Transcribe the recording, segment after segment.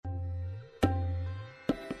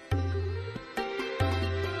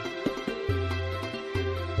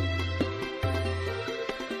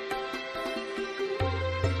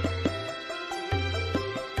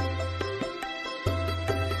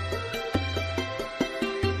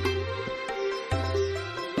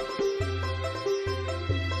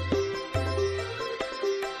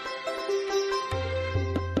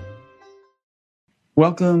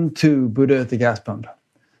Welcome to Buddha at the Gas Pump.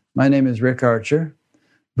 My name is Rick Archer.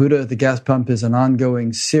 Buddha at the Gas Pump is an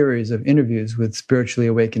ongoing series of interviews with spiritually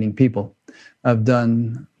awakening people. I've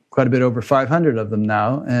done quite a bit over 500 of them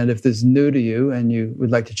now, and if this is new to you and you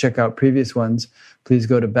would like to check out previous ones, please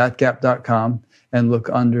go to batgap.com and look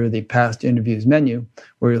under the past interviews menu,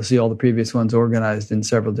 where you'll see all the previous ones organized in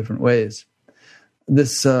several different ways.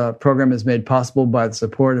 This program is made possible by the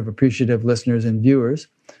support of appreciative listeners and viewers.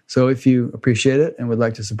 So if you appreciate it and would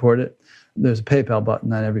like to support it, there's a PayPal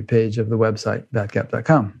button on every page of the website,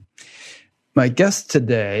 batgap.com. My guest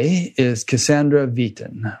today is Cassandra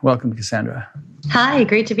Vitin. Welcome, Cassandra. Hi,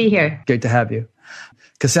 great to be here. Great to have you.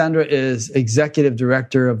 Cassandra is Executive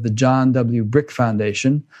Director of the John W. Brick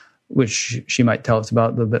Foundation, which she might tell us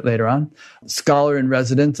about a little bit later on, scholar in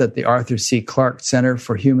residence at the Arthur C. Clarke Center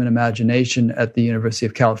for Human Imagination at the University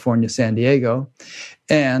of California, San Diego,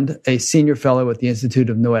 and a senior fellow at the Institute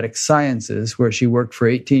of Noetic Sciences, where she worked for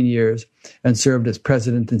 18 years and served as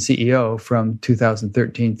president and CEO from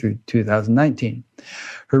 2013 through 2019.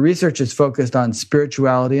 Her research is focused on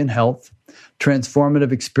spirituality and health,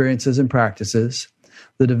 transformative experiences and practices,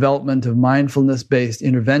 the development of mindfulness-based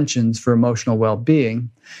interventions for emotional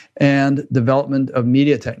well-being, and development of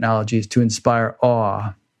media technologies to inspire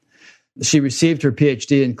awe. She received her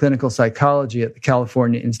PhD in clinical psychology at the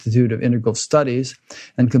California Institute of Integral Studies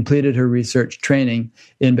and completed her research training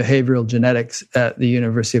in behavioral genetics at the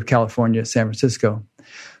University of California, San Francisco.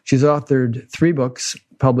 She's authored 3 books,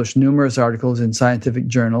 published numerous articles in scientific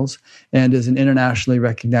journals, and is an internationally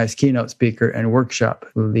recognized keynote speaker and workshop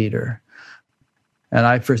leader. And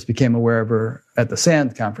I first became aware of her at the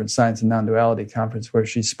SAND conference, Science and Non-Duality Conference, where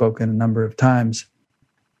she's spoken a number of times.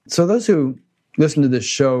 So those who listen to this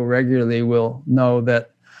show regularly will know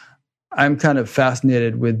that I'm kind of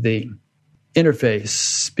fascinated with the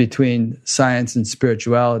interface between science and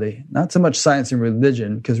spirituality. Not so much science and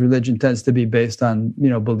religion, because religion tends to be based on,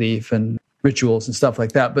 belief and rituals and stuff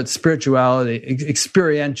like that, but spirituality,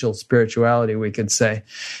 experiential spirituality, we could say.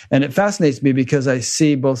 And it fascinates me because I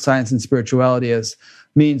see both science and spirituality as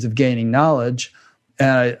means of gaining knowledge,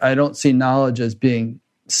 and I don't see knowledge as being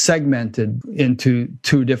segmented into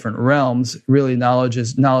 2 different realms. Really, knowledge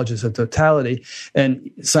is a totality, and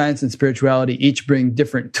science and spirituality each bring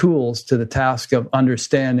different tools to the task of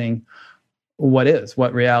understanding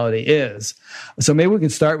what reality is. So maybe we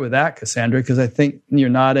can start with that, Cassandra, because I think you're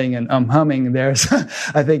nodding and humming there. So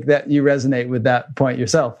I think that you resonate with that point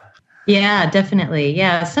yourself. Yeah, definitely.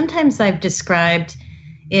 Yeah, sometimes I've described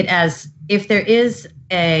it as if there is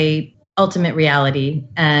a ultimate reality,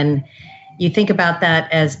 and you think about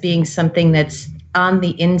that as being something that's on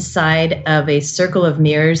the inside of a circle of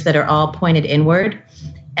mirrors that are all pointed inward,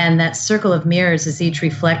 and that circle of mirrors is each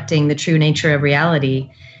reflecting the true nature of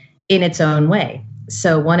reality in its own way.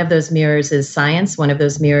 So one of those mirrors is science, one of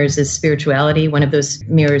those mirrors is spirituality, one of those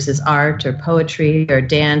mirrors is art or poetry or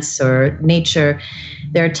dance or nature.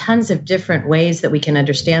 There are tons of different ways that we can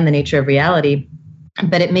understand the nature of reality,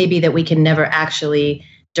 but it may be that we can never actually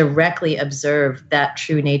directly observe that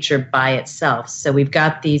true nature by itself. So we've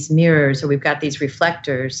got these mirrors, or we've got these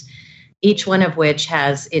reflectors, each one of which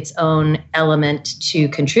has its own element to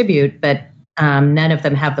contribute, but none of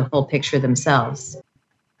them have the whole picture themselves.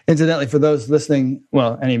 Incidentally, for those listening,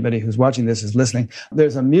 well, anybody who's watching this is listening,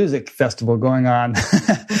 there's a music festival going on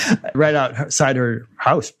right outside her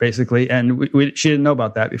house, basically. And she didn't know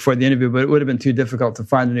about that before the interview, but it would have been too difficult to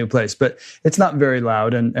find a new place. But it's not very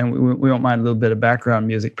loud, and we don't mind a little bit of background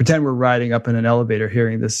music. Pretend we're riding up in an elevator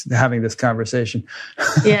having this conversation.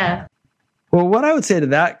 Yeah. Well, what I would say to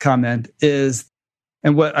that comment is,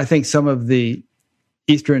 and what I think some of the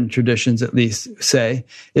Eastern traditions at least say,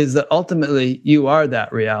 is that ultimately you are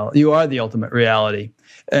that reality. You are the ultimate reality.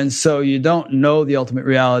 And so you don't know the ultimate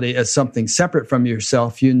reality as something separate from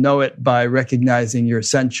yourself. You know it by recognizing your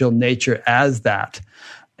essential nature as that.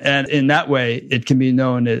 And in that way, it can be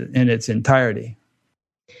known in its entirety.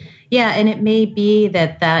 Yeah, and it may be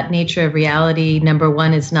that nature of reality, number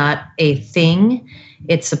one, is not a thing.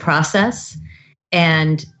 It's a process.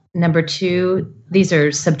 And number 2, these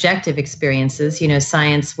are subjective experiences.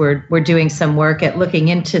 Science, we're doing some work at looking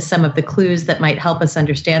into some of the clues that might help us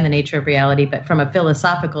understand the nature of reality. But from a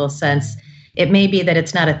philosophical sense, it may be that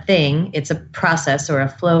it's not a thing. It's a process or a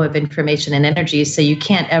flow of information and energy. So you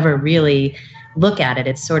can't ever really look at it.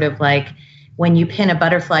 It's sort of like when you pin a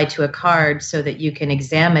butterfly to a card so that you can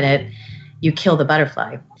examine it, you kill the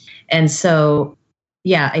butterfly. And so,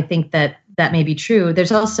 yeah, I think that may be true.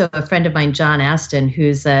 There's also a friend of mine, John Aston,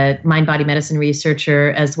 who's a mind-body medicine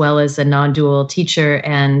researcher as well as a non-dual teacher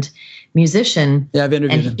and musician. Yeah, I've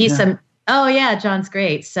interviewed him. He's John's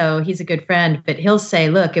great. So he's a good friend. But he'll say,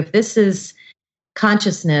 look, if this is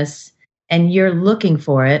consciousness and you're looking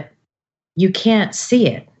for it, you can't see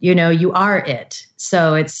it. You are it.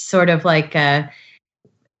 So it's sort of like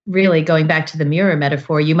really going back to the mirror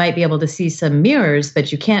metaphor, you might be able to see some mirrors,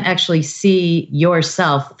 but you can't actually see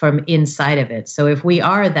yourself from inside of it. So if we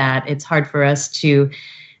are that, it's hard for us to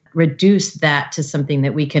reduce that to something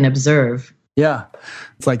that we can observe. Yeah.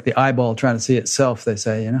 It's like the eyeball trying to see itself, they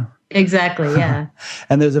say, Exactly, yeah.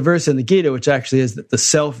 And there's a verse in the Gita which actually is that the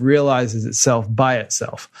self realizes itself by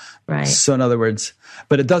itself. Right. So in other words,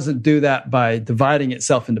 but it doesn't do that by dividing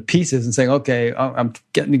itself into pieces and saying, okay, I'm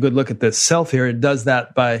getting a good look at this self here. It does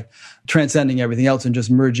that by transcending everything else and just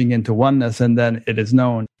merging into oneness, and then it is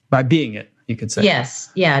known by being it, you could say. Yes,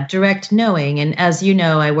 yeah, direct knowing. And as you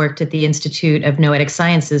know, I worked at the Institute of Noetic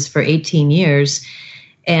Sciences for 18 years.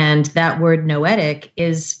 And that word noetic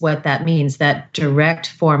is what that means, that direct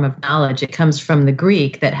form of knowledge. It comes from the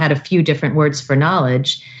Greek that had a few different words for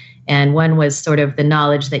knowledge. And one was sort of the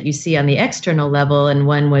knowledge that you see on the external level, and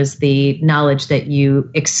one was the knowledge that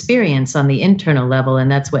you experience on the internal level.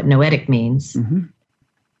 And that's what noetic means. Mm-hmm.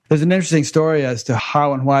 There's an interesting story as to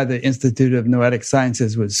how and why the Institute of Noetic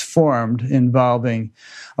Sciences was formed, involving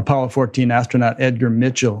Apollo 14 astronaut Edgar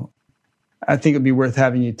Mitchell. I think it'd be worth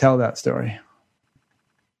having you tell that story.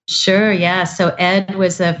 Sure, yeah. So Ed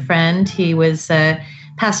was a friend. He was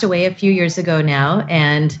passed away a few years ago now.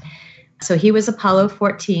 And so he was Apollo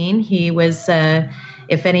 14. He was,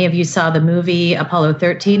 if any of you saw the movie Apollo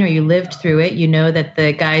 13 or you lived through it, you know that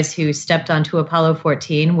the guys who stepped onto Apollo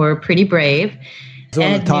 14 were pretty brave. The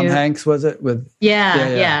one with Tom Hanks, was it?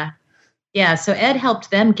 Yeah. So Ed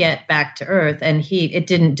helped them get back to Earth, and it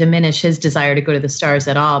didn't diminish his desire to go to the stars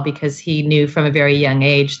at all, because he knew from a very young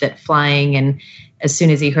age that flying, and as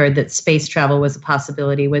soon as he heard that space travel was a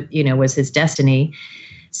possibility, was his destiny.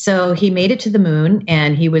 So he made it to the moon,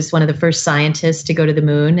 and he was one of the first scientists to go to the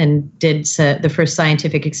moon and did the first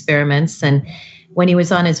scientific experiments. And when he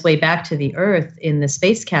was on his way back to the Earth in the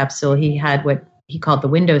space capsule, he had what he called the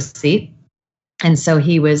window seat. And so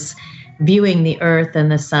he was viewing the Earth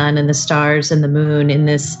and the sun and the stars and the moon in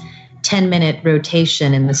this 10-minute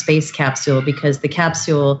rotation in the space capsule, because the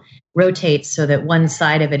capsule rotates so that one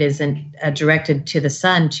side of it isn't directed to the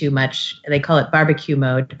sun too much. They call it barbecue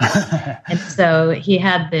mode. And so he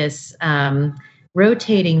had this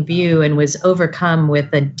rotating view and was overcome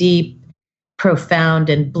with a deep, profound,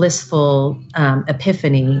 and blissful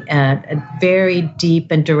epiphany, a very deep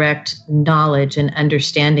and direct knowledge and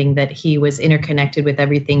understanding that he was interconnected with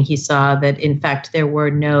everything he saw, that in fact there were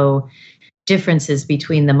no differences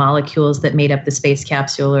between the molecules that made up the space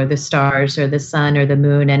capsule or the stars or the sun or the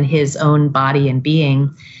moon and his own body and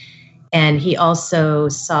being. And he also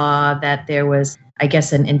saw that there was, I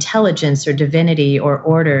guess, an intelligence or divinity or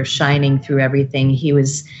order shining through everything. He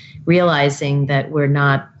was realizing that we're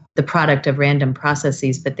not the product of random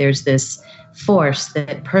processes, but there's this force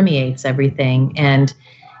that permeates everything. And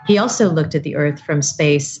he also looked at the Earth from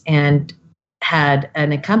space and had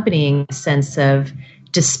an accompanying sense of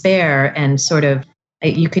despair and sort of,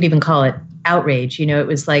 you could even call it outrage. It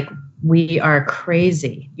was like, we are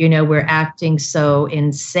crazy. We're acting so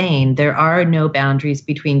insane. There are no boundaries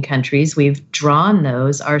between countries. We've drawn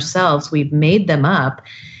those ourselves. We've made them up.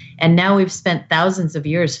 And now we've spent thousands of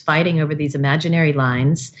years fighting over these imaginary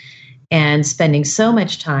lines and spending so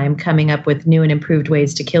much time coming up with new and improved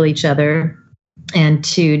ways to kill each other and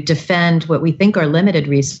to defend what we think are limited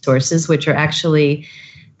resources, which are actually,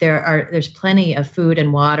 there's plenty of food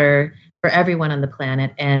and water for everyone on the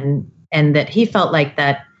planet. And that he felt like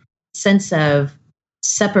that sense of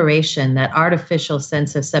separation, that artificial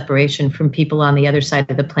sense of separation from people on the other side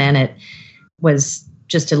of the planet, was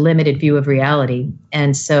just a limited view of reality.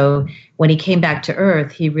 And so when he came back to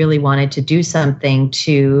Earth, he really wanted to do something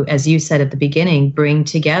to, as you said at the beginning, bring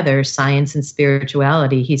together science and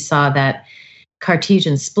spirituality. He saw that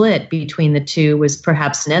Cartesian split between the two was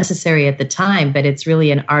perhaps necessary at the time, but it's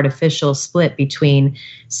really an artificial split between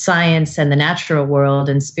science and the natural world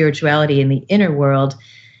and spirituality in the inner world.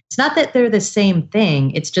 It's not that they're the same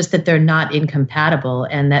thing. It's just that they're not incompatible,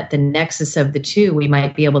 and that the nexus of the two, we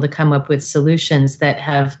might be able to come up with solutions that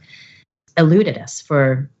have eluded us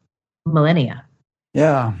for millennia.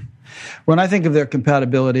 Yeah. When I think of their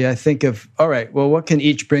compatibility, I think of, all right, well, what can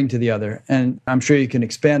each bring to the other? And I'm sure you can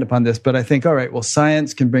expand upon this, but I think, all right, well,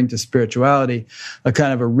 science can bring to spirituality a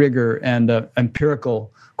kind of a rigor and an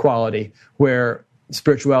empirical quality where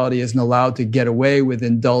spirituality isn't allowed to get away with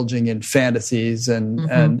indulging in fantasies and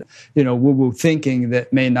woo-woo thinking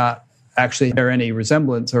that may not actually bear any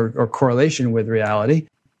resemblance or correlation with reality.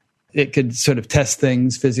 It could sort of test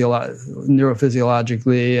things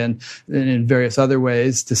neurophysiologically and in various other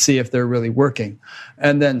ways to see if they're really working.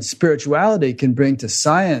 And then spirituality can bring to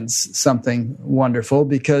science something wonderful,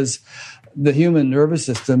 because the human nervous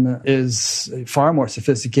system is far more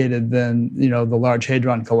sophisticated than, the Large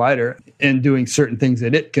Hadron Collider in doing certain things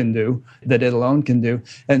that it can do, that it alone can do.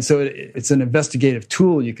 And so it's an investigative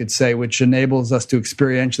tool, you could say, which enables us to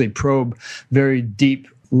experientially probe very deep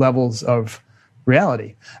levels of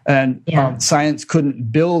reality. And science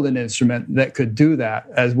couldn't build an instrument that could do that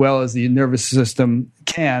as well as the nervous system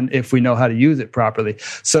can if we know how to use it properly.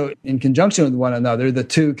 So in conjunction with one another, the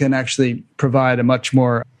two can actually provide a much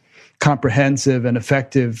more comprehensive and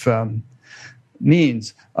effective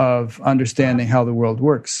means of understanding how the world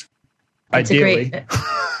works. Ideally.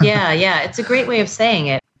 It's a great way of saying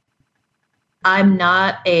it. I'm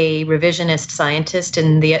not a revisionist scientist.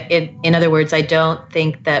 In other words, I don't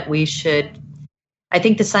think that we should. I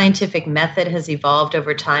think the scientific method has evolved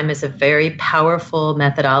over time as a very powerful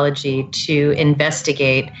methodology to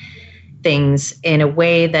investigate things in a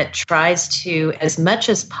way that tries to, as much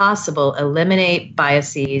as possible, eliminate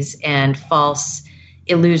biases and false,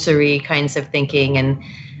 illusory kinds of thinking and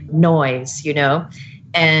noise,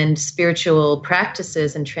 And spiritual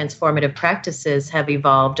practices and transformative practices have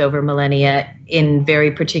evolved over millennia in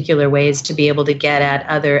very particular ways to be able to get at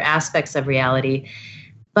other aspects of reality.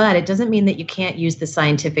 But it doesn't mean that you can't use the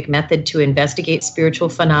scientific method to investigate spiritual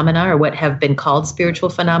phenomena, or what have been called spiritual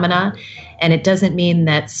phenomena. And it doesn't mean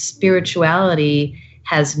that spirituality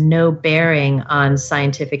has no bearing on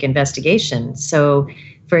scientific investigation. So,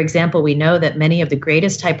 for example, we know that many of the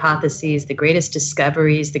greatest hypotheses, the greatest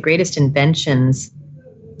discoveries, the greatest inventions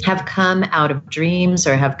have come out of dreams,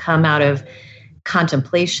 or have come out of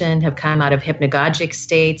contemplation, have come out of hypnagogic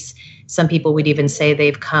states. Some people would even say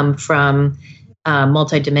they've come from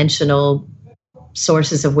multidimensional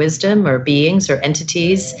sources of wisdom, or beings, or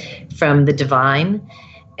entities from the divine.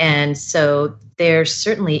 And so there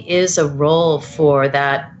certainly is a role for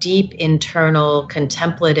that deep internal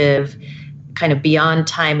contemplative, kind of beyond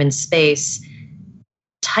time and space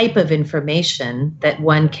type of information that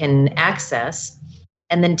one can access,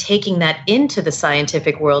 and then taking that into the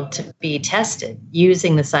scientific world to be tested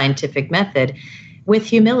using the scientific method with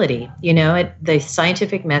humility. The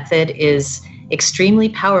scientific method is extremely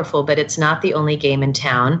powerful, but it's not the only game in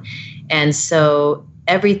town. And so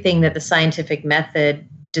everything that the scientific method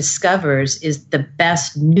discovers is the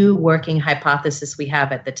best new working hypothesis we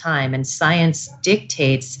have at the time. And science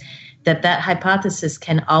dictates that hypothesis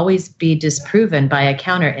can always be disproven by a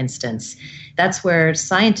counter instance. That's where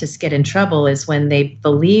scientists get in trouble, is when they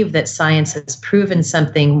believe that science has proven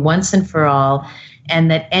something once and for all, and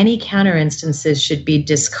that any counter instances should be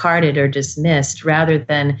discarded or dismissed, rather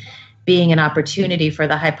than being an opportunity for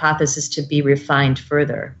the hypothesis to be refined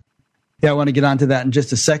further. Yeah, I want to get onto that in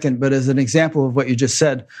just a second, but as an example of what you just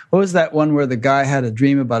said, what was that one where the guy had a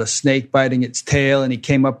dream about a snake biting its tail, and he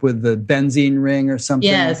came up with the benzene ring or something?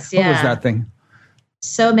 Yes, What was that thing?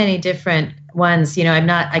 So many different ones.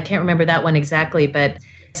 I can't remember that one exactly, but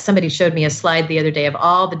somebody showed me a slide the other day of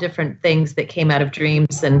all the different things that came out of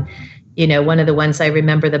dreams. And, one of the ones I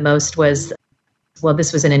remember the most was,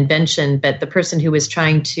 this was an invention, but the person who was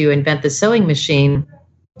trying to invent the sewing machine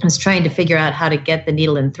was trying to figure out how to get the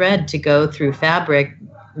needle and thread to go through fabric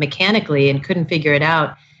mechanically, and couldn't figure it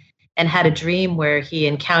out, and had a dream where he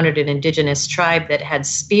encountered an indigenous tribe that had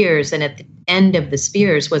spears, and at the end of the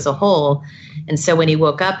spears was a hole. And so when he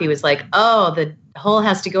woke up, he was like, oh, the hole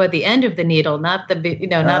has to go at the end of the needle, not at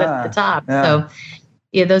the top. Yeah.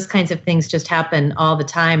 So those kinds of things just happen all the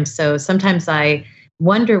time. So sometimes I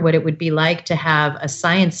wonder what it would be like to have a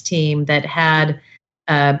science team that had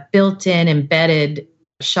a built-in, embedded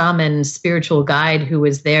shaman spiritual guide who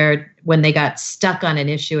was there when they got stuck on an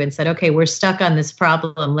issue and said, okay, we're stuck on this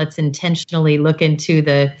problem. Let's intentionally look into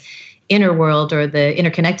the inner world, or the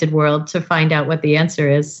interconnected world, to find out what the answer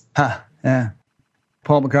is. Yeah.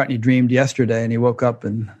 Paul McCartney dreamed yesterday, and he woke up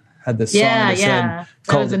and had this song that said,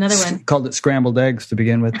 that was another one. Called it Scrambled Eggs to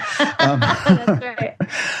begin with. That's right.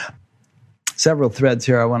 Several threads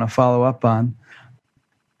here I want to follow up on.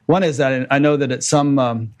 One is that I know that at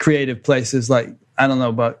some creative places, like, I don't know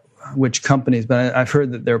about which companies, but I've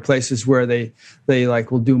heard that there are places where they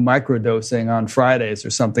will do microdosing on Fridays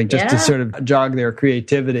or something, just to sort of jog their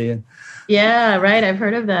creativity. Yeah, right. I've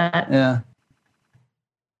heard of that. Yeah.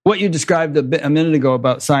 What you described a minute ago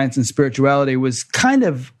about science and spirituality was kind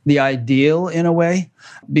of the ideal in a way,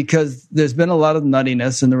 because there's been a lot of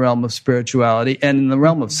nuttiness in the realm of spirituality, and in the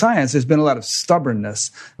realm of science, there's been a lot of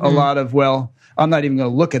stubbornness, a lot of, I'm not even going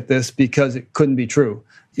to look at this because it couldn't be true.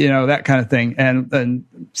 That kind of thing, and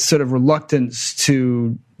sort of reluctance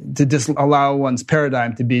to to allow one's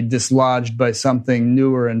paradigm to be dislodged by something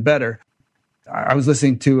newer and better. I was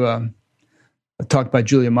listening to a talk by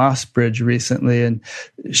Julia Mossbridge recently, and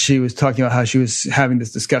she was talking about how she was having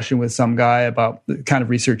this discussion with some guy about the kind of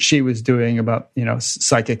research she was doing about,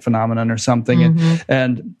 psychic phenomenon or something.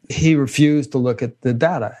 And he refused to look at the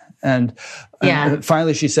data. And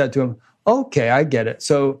finally she said to him, okay, I get it.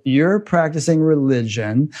 So you're practicing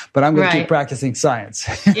religion, but I'm going to keep practicing science.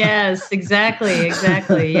 Yes, exactly.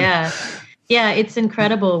 Yeah. Yeah, it's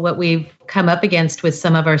incredible what we've come up against with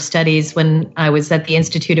some of our studies. When I was at the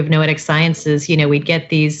Institute of Noetic Sciences, we'd get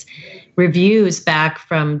these reviews back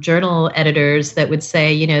from journal editors that would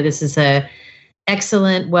say, this is a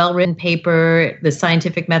excellent, well-written paper. The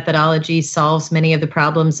scientific methodology solves many of the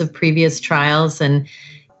problems of previous trials, and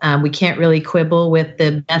we can't really quibble with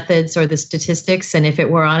the methods or the statistics. And if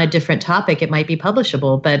it were on a different topic, it might be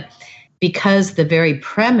publishable. But because the very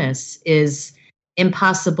premise is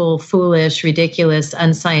impossible, foolish, ridiculous,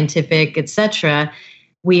 unscientific, etc.,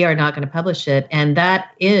 we are not going to publish it. And that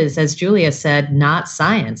is, as Julia said, not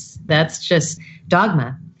science. That's just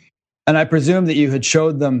dogma. And I presume that you had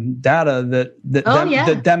showed them data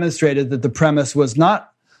that demonstrated that the premise was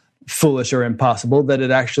not foolish or impossible, that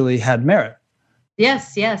it actually had merit.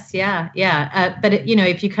 Yes, yeah. But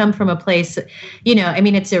if you come from a place,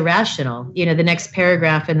 it's irrational. The next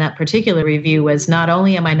paragraph in that particular review was, not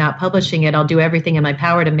only am I not publishing it, I'll do everything in my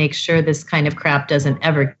power to make sure this kind of crap doesn't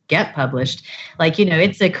ever get published.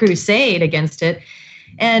 It's a crusade against it.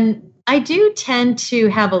 And I do tend to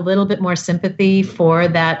have a little bit more sympathy for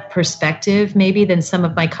that perspective, maybe, than some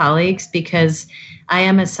of my colleagues, because I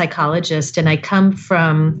am a psychologist and I come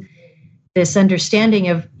from this understanding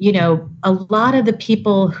of, a lot of the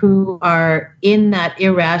people who are in that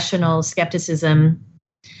irrational skepticism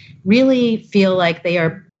really feel like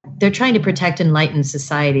they're trying to protect enlightened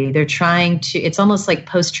society. They're trying to, it's almost like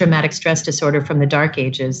post-traumatic stress disorder from the Dark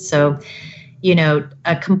Ages. So,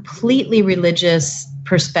 a completely religious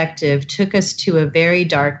perspective took us to a very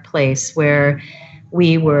dark place where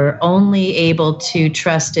we were only able to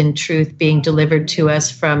trust in truth being delivered to us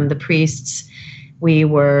from the priests. We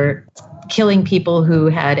were killing people who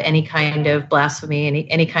had any kind of blasphemy,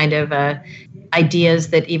 any kind of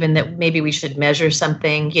ideas that maybe we should measure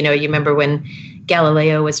something. You remember when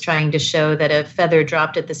Galileo was trying to show that a feather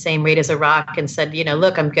dropped at the same rate as a rock and said,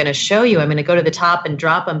 look, I'm going to show you. I'm going to go to the top and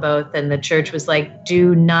drop them both. And the church was like,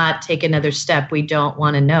 do not take another step. We don't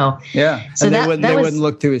want to know. Yeah. So they wouldn't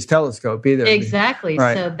look to his telescope either. Exactly.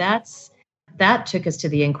 Right. So that took us to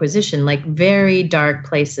the Inquisition, like very dark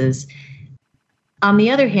places. On the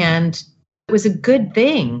other hand, it was a good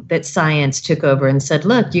thing that science took over and said,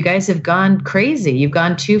 look, you guys have gone crazy. You've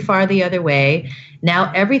gone too far the other way.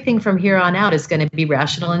 Now everything from here on out is going to be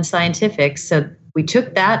rational and scientific. So we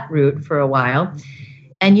took that route for a while.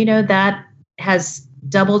 And, that has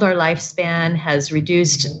doubled our lifespan, has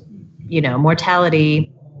reduced,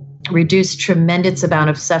 mortality, reduced tremendous amount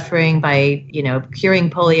of suffering by, curing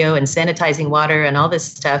polio and sanitizing water and all this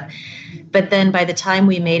stuff. But then by the time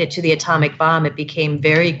we made it to the atomic bomb, it became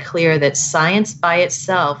very clear that science by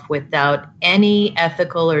itself, without any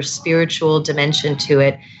ethical or spiritual dimension to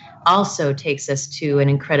it, also takes us to an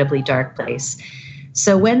incredibly dark place.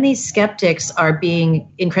 So when these skeptics are being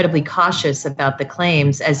incredibly cautious about the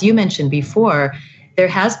claims, as you mentioned before, there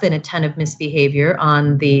has been a ton of misbehavior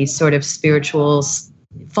on the sort of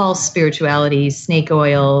false spirituality, snake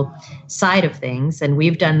oil side of things, and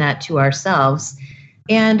we've done that to ourselves.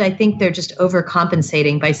 And I think they're just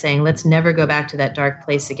overcompensating by saying, let's never go back to that dark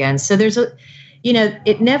place again. So there's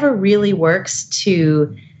it never really works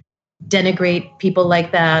to denigrate people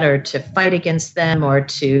like that or to fight against them or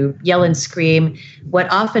to yell and scream.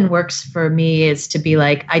 What often works for me is to be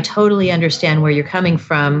like, I totally understand where you're coming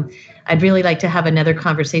from. I'd really like to have another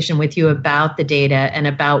conversation with you about the data and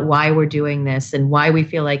about why we're doing this and why we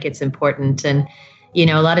feel like it's important. And,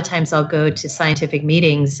 a lot of times I'll go to scientific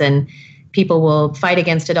meetings and people will fight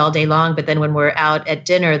against it all day long. But then when we're out at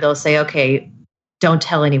dinner, they'll say, okay, don't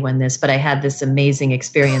tell anyone this, but I had this amazing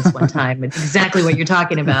experience one time. It's exactly what you're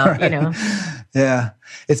talking about, Right. Yeah.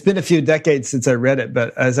 It's been a few decades since I read it,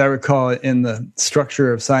 but as I recall in The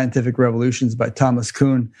Structure of Scientific Revolutions by Thomas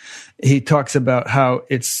Kuhn, he talks about how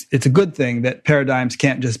it's a good thing that paradigms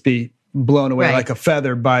can't just be blown away like a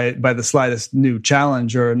feather by the slightest new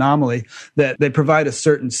challenge or anomaly, that they provide a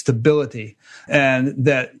certain stability, and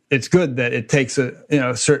that it's good that it takes a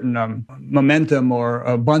certain momentum or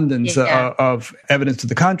abundance of evidence to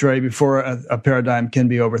the contrary before a paradigm can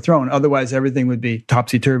be overthrown. Otherwise, everything would be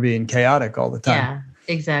topsy-turvy and chaotic all the time. Yeah,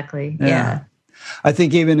 exactly. Yeah. I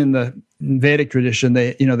think even in the Vedic tradition,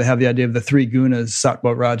 they have the idea of the three gunas,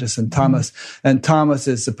 sattva, rajas, and tamas. And tamas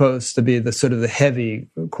is supposed to be the sort of the heavy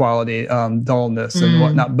quality, dullness and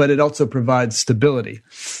whatnot, but it also provides stability.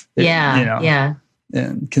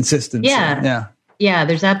 And consistency. Yeah,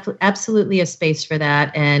 there's absolutely a space for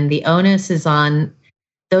that. And the onus is on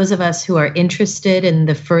those of us who are interested in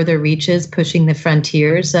the further reaches, pushing the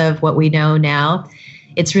frontiers of what we know now.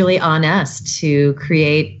 It's really on us to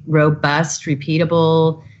create robust,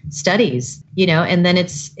 repeatable studies, and then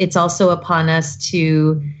it's also upon us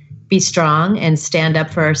to be strong and stand up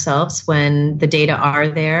for ourselves when the data are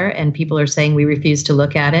there and people are saying we refuse to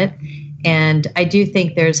look at it. And I do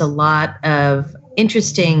think there's a lot of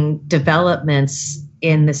interesting developments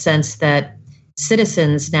in the sense that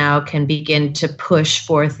citizens now can begin to push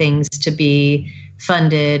for things to be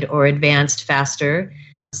funded or advanced faster.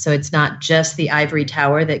 So it's not just the ivory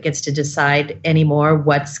tower that gets to decide anymore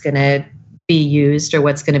what's going to be used or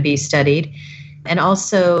what's going to be studied. And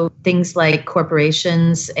also things like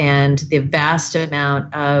corporations and the vast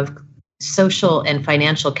amount of social and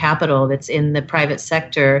financial capital that's in the private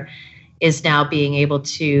sector is now being able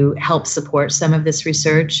to help support some of this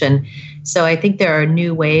research. And so I think there are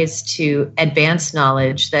new ways to advance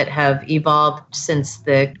knowledge that have evolved since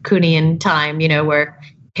the Kuhnian time, where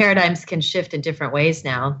paradigms can shift in different ways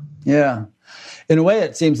now. Yeah. In a way,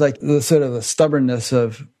 it seems like the sort of the stubbornness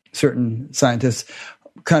of certain scientists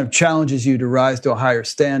kind of challenges you to rise to a higher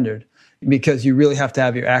standard because you really have to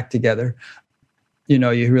have your act together. You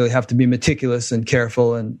really have to be meticulous and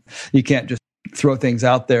careful, and you can't just throw things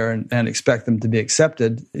out there and expect them to be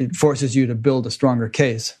accepted. It forces you to build a stronger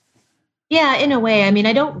case. Yeah, in a way. I mean,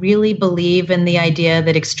 I don't really believe in the idea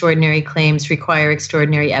that extraordinary claims require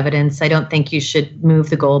extraordinary evidence. I don't think you should move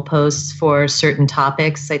the goalposts for certain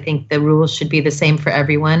topics. I think the rules should be the same for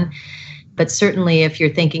everyone. But certainly if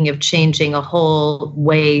you're thinking of changing a whole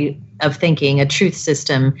way of thinking, a truth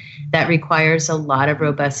system, that requires a lot of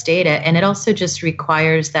robust data. And it also just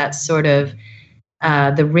requires that sort of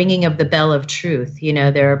the ringing of the bell of truth.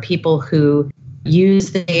 There are people who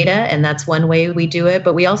use the data, and that's one way we do it,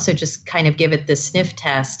 but we also just kind of give it the sniff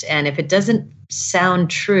test. And if it doesn't sound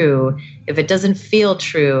true, if it doesn't feel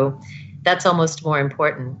true, that's almost more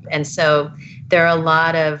important. And so there are a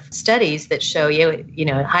lot of studies that show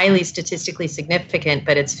highly statistically significant,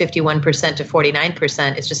 but it's 51% to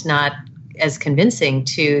 49%. It's just not as convincing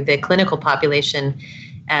to the clinical population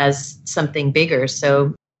as something bigger.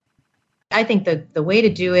 So I think the way to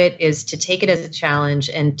do it is to take it as a challenge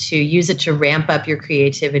and to use it to ramp up your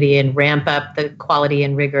creativity and ramp up the quality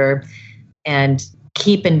and rigor and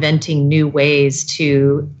keep inventing new ways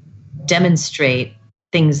to demonstrate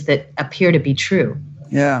things that appear to be true.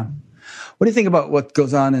 Yeah. What do you think about what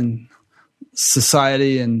goes on in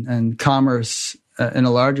society and commerce in a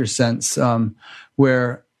larger sense,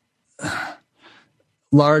 where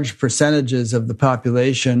large percentages of the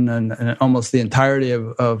population and almost the entirety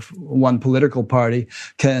of one political party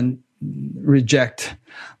can reject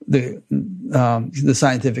the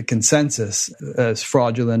scientific consensus as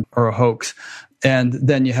fraudulent or a hoax? And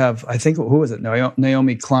then you have, I think, who was it?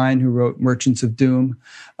 Naomi Klein, who wrote Merchants of Doom,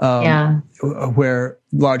 where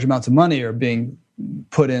large amounts of money are being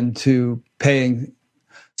put into paying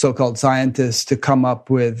so-called scientists to come up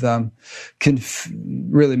with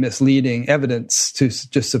really misleading evidence to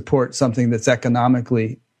just support something that's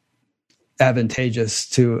economically advantageous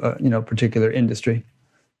to a particular industry.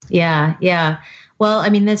 Yeah. Well, I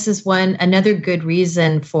mean, this is another good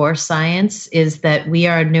reason for science is that we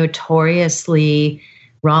are notoriously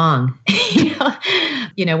wrong.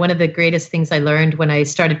 One of the greatest things I learned when I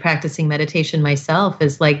started practicing meditation myself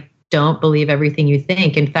is don't believe everything you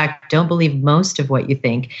think. In fact, don't believe most of what you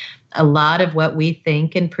think. A lot of what we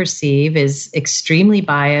think and perceive is extremely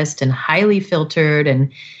biased and highly filtered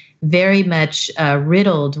and very much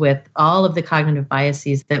riddled with all of the cognitive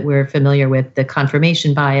biases that we're familiar with, the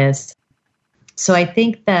confirmation bias. So I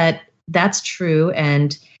think that that's true.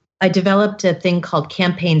 And I developed a thing called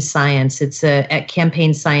Campaign Science. It's at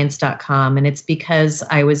campaignscience.com. And it's because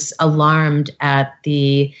I was alarmed at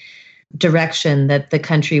the direction that the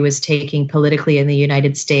country was taking politically in the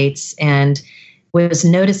United States, and was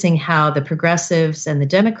noticing how the progressives and the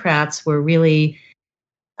Democrats were really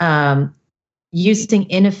using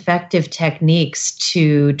ineffective techniques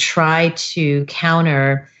to try to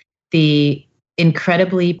counter the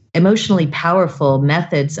incredibly emotionally powerful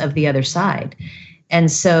methods of the other side.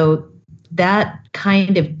 And so that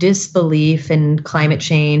kind of disbelief in climate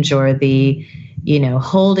change or the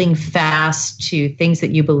holding fast to things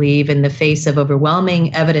that you believe in the face of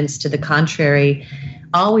overwhelming evidence to the contrary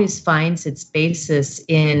always finds its basis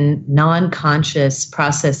in non-conscious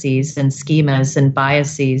processes and schemas and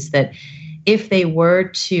biases that if they were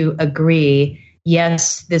to agree,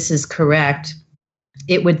 yes, this is correct,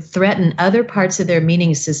 it would threaten other parts of their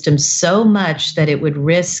meaning system so much that it would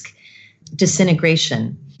risk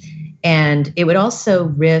disintegration. And it would also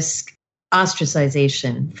risk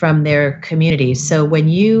ostracization from their community. So when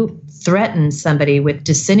you threaten somebody with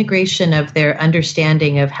disintegration of their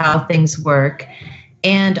understanding of how things work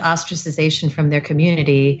and ostracization from their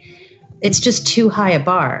community, it's just too high a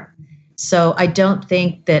bar. So I don't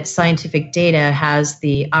think that scientific data has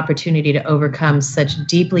the opportunity to overcome such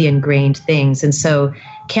deeply ingrained things. And so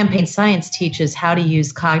campaign science teaches how to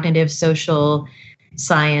use cognitive social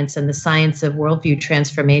science and the science of worldview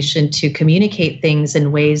transformation to communicate things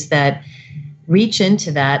in ways that reach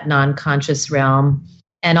into that non-conscious realm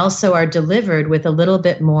and also are delivered with a little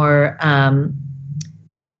bit more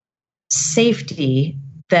safety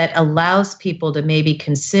that allows people to maybe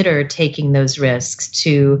consider taking those risks,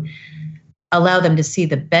 to allow them to see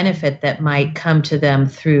the benefit that might come to them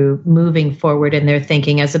through moving forward in their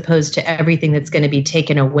thinking, as opposed to everything that's going to be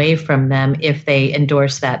taken away from them if they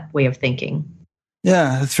endorse that way of thinking.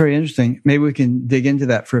 Yeah, that's very interesting. Maybe we can dig into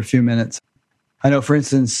that for a few minutes. I know, for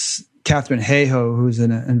instance, Katharine Hayhoe, who's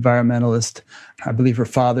an environmentalist, I believe her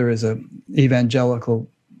father is an evangelical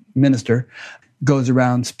minister, goes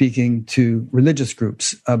around speaking to religious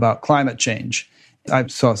groups about climate change. I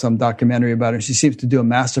saw some documentary about her. She seems to do a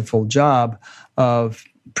masterful job of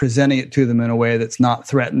presenting it to them in a way that's not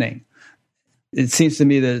threatening. It seems to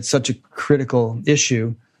me that it's such a critical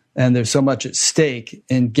issue, and there's so much at stake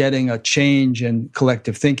in getting a change in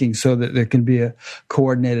collective thinking so that there can be a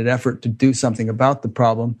coordinated effort to do something about the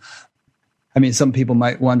problem. I mean, some people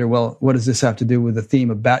might wonder, well, what does this have to do with the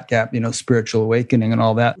theme of Batgap, spiritual awakening and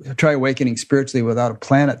all that? Try awakening spiritually without a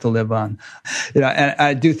planet to live on. And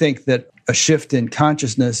I do think that a shift in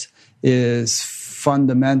consciousness is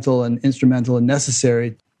fundamental and instrumental and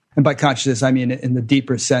necessary. And by consciousness, I mean in the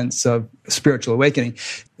deeper sense of spiritual awakening,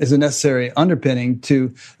 is a necessary underpinning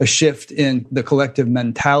to a shift in the collective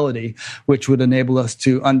mentality, which would enable us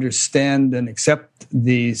to understand and accept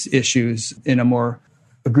these issues in a more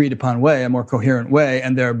agreed upon way, a more coherent way,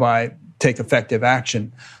 and thereby take effective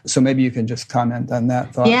action. So maybe you can just comment on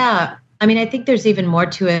that thought. Yeah. I mean, I think there's even more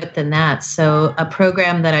to it than that. So a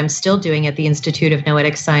program that I'm still doing at the Institute of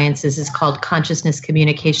Noetic Sciences is called Consciousness,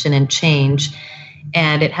 Communication, and Change.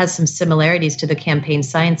 And it has some similarities to the Campaign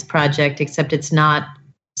Science Project, except it's not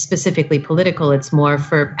specifically political. It's more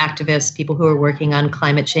for activists, people who are working on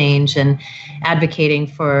climate change and advocating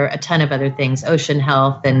for a ton of other things, ocean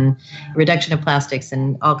health and reduction of plastics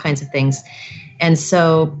and all kinds of things. And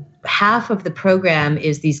so half of the program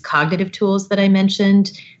is these cognitive tools that I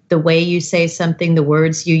mentioned, the way you say something, the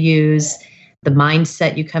words you use, the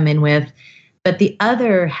mindset you come in with. But the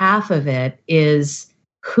other half of it is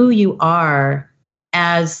who you are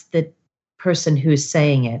as the person who's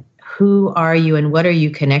saying it. Who are you and what are you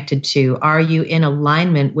connected to? Are you in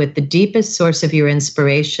alignment with the deepest source of your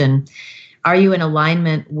inspiration? Are you in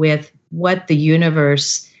alignment with what the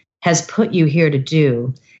universe has put you here to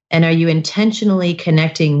do? And are you intentionally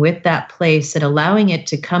connecting with that place and allowing it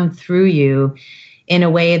to come through you in a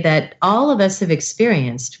way that all of us have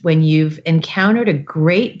experienced when you've encountered a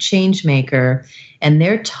great change maker and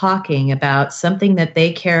they're talking about something that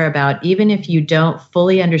they care about, even if you don't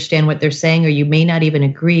fully understand what they're saying or you may not even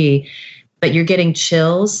agree, but you're getting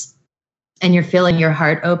chills and you're feeling your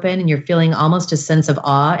heart open and you're feeling almost a sense of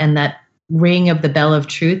awe and that ring of the bell of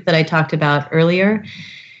truth that I talked about earlier.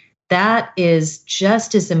 That is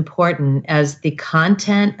just as important as the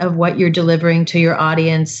content of what you're delivering to your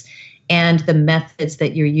audience and the methods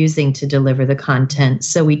that you're using to deliver the content.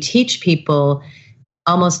 So we teach people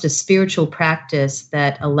almost a spiritual practice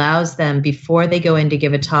that allows them, before they go in to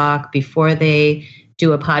give a talk, before they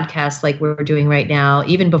do a podcast like we're doing right now,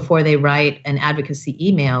 even before they write an advocacy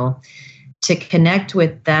email, to connect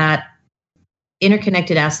with that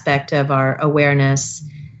interconnected aspect of our awareness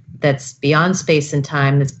that's beyond space and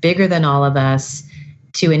time, that's bigger than all of us,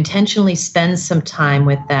 to intentionally spend some time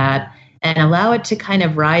with that and allow it to kind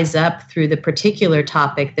of rise up through the particular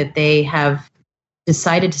topic that they have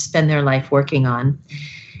decided to spend their life working on.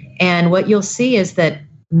 And what you'll see is that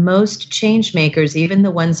most change makers, even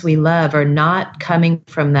the ones we love, are not coming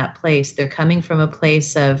from that place. They're coming from a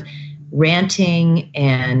place of ranting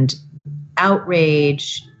and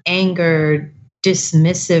outrage, anger,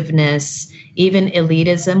 dismissiveness, even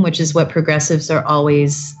elitism, which is what progressives are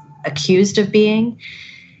always accused of being.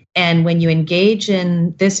 And when you engage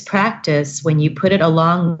in this practice, when you put it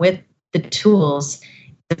along with the tools,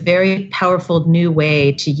 it's a very powerful new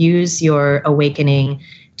way to use your awakening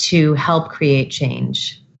to help create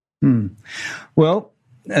change. Well,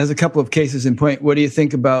 as a couple of cases in point, what do you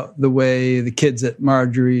think about the way the kids at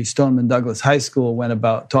Marjory Stoneman Douglas High School went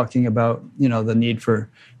about talking about, the need for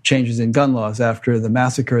changes in gun laws after the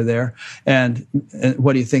massacre there? And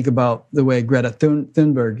what do you think about the way Greta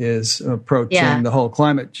Thunberg is approaching the whole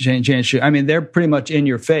climate change issue? I mean, they're pretty much in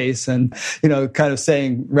your face and, kind of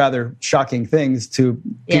saying rather shocking things to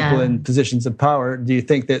people in positions of power. Do you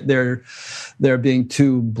think that they're being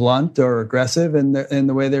too blunt or aggressive in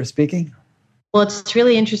the way they're speaking? Well, it's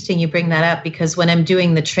really interesting you bring that up, because when I'm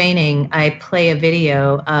doing the training, I play a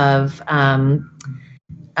video of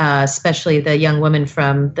especially the young woman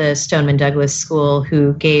from the Stoneman Douglas School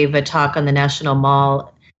who gave a talk on the National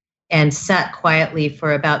Mall and sat quietly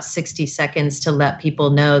for about 60 seconds to let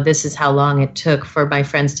people know this is how long it took for my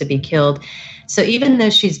friends to be killed. So even though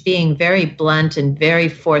she's being very blunt and very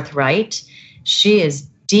forthright, she is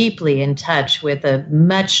deeply in touch with a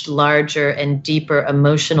much larger and deeper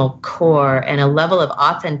emotional core and a level of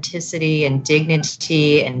authenticity and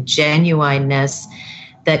dignity and genuineness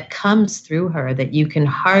that comes through her that you can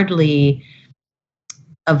hardly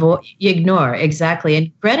ignore. Exactly.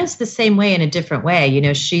 And Greta's the same way in a different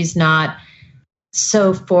way. She's not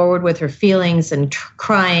so forward with her feelings and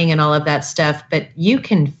crying and all of that stuff, but you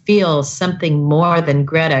can feel something more than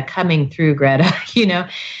Greta coming through Greta,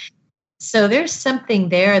 So there's something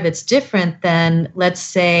there that's different than, let's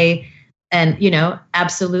say, and,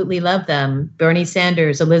 absolutely love them, Bernie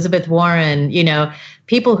Sanders, Elizabeth Warren,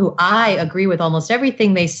 people who I agree with almost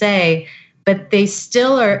everything they say, but they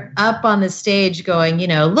still are up on the stage going,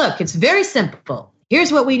 look, it's very simple.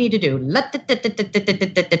 Here's what we need to do.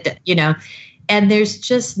 And there's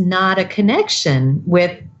just not a connection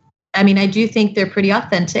with, I do think they're pretty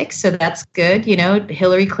authentic, so that's good.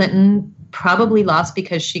 Hillary Clinton probably lost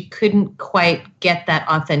because she couldn't quite get that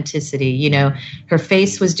authenticity. Her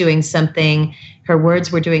face was doing something, her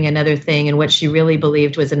words were doing another thing, and what she really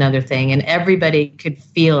believed was another thing, and everybody could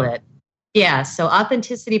feel it. Yeah, so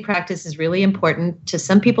authenticity practice is really important. To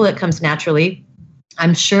some people, it comes naturally.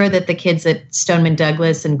 I'm sure that the kids at Stoneman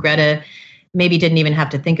Douglas and Greta maybe didn't even have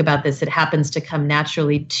to think about this. It happens to come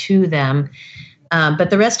naturally to them. But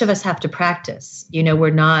the rest of us have to practice.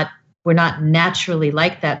 We're not naturally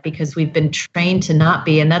like that because we've been trained to not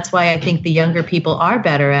be. And that's why I think the younger people are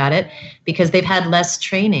better at it, because they've had less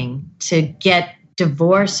training to get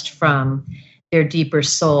divorced from their deeper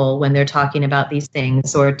soul when they're talking about these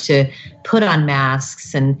things, or to put on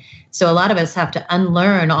masks. And so a lot of us have to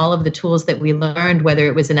unlearn all of the tools that we learned, whether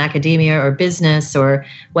it was in academia or business or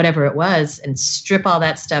whatever it was, and strip all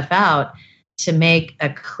that stuff out to make a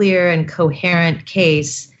clear and coherent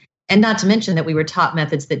case. And not to mention that we were taught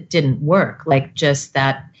methods that didn't work, like just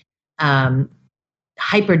that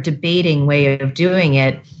hyper debating way of doing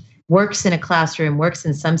it works in a classroom, works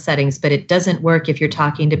in some settings, but it doesn't work if you're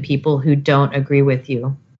talking to people who don't agree with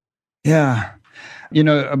you. Yeah.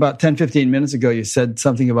 About 10, 15 minutes ago, you said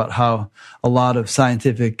something about how a lot of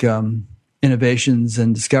scientific innovations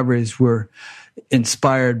and discoveries were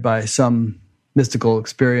inspired by some mystical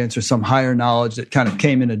experience or some higher knowledge that kind of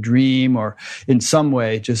came in a dream or in some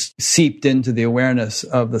way just seeped into the awareness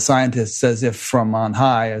of the scientists as if from on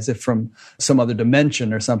high, as if from some other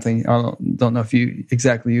dimension or something. I don't know if you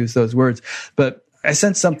exactly use those words, but I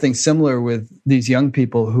sense something similar with these young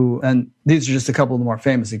people who, and these are just a couple of the more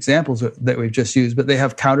famous examples that we've just used, but they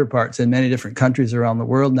have counterparts in many different countries around the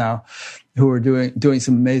world now who are doing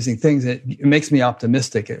some amazing things. It makes me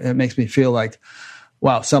optimistic. It makes me feel like,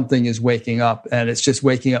 wow, something is waking up, and it's just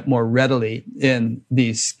waking up more readily in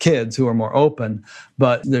these kids who are more open.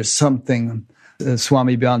 But there's something,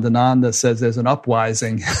 Swami Byandananda says there's an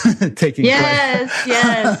uprising taking place.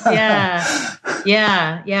 Yes,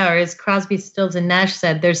 yeah. Or as Crosby, Stills, and Nash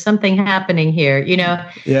said, there's something happening here.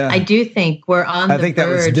 I do think we're on the verge. I think that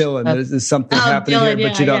was Dylan. There's something happening Dylan, here,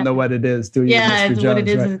 but you don't know what it is, do you, Mr. Jones? What it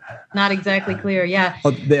is right? is not exactly clear, yeah. Oh,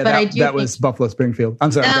 yeah, that was Buffalo Springfield.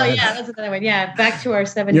 I'm sorry. Oh, yeah, that's another one. Yeah, back to our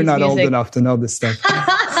 70s You're not music. old enough to know this stuff.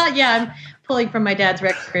 Yeah, I'm pulling from my dad's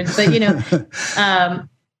records. But,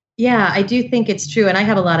 yeah, I do think it's true. And I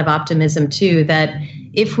have a lot of optimism, too, that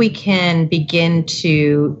if we can begin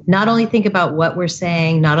to not only think about what we're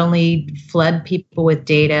saying, not only flood people with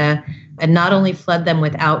data, and not only flood them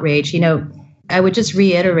with outrage, I would just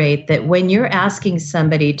reiterate that when you're asking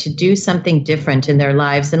somebody to do something different in their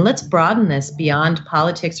lives, and let's broaden this beyond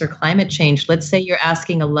politics or climate change. Let's say you're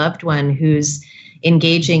asking a loved one who's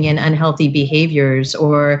engaging in unhealthy behaviors,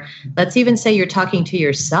 or let's even say you're talking to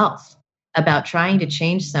yourself about trying to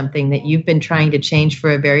change something that you've been trying to change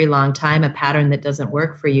for a very long time, a pattern that doesn't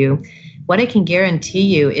work for you, what I can guarantee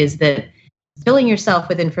you is that filling yourself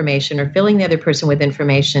with information or filling the other person with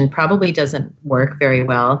information probably doesn't work very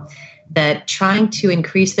well. That trying to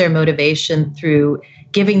increase their motivation through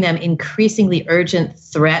giving them increasingly urgent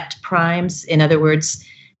threat primes, in other words,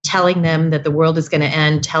 telling them that the world is going to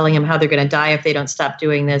end, telling them how they're going to die if they don't stop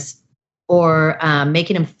doing this, or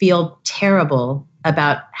making them feel terrible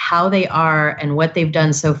about how they are and what they've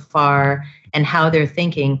done so far and how they're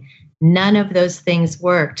thinking. None of those things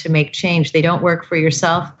work to make change. They don't work for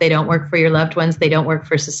yourself. They don't work for your loved ones. They don't work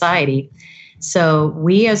for society. So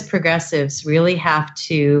we as progressives really have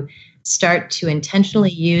to start to intentionally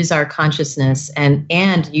use our consciousness and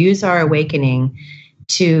use our awakening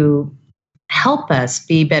to help us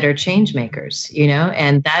be better change makers,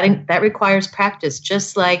 and that requires practice.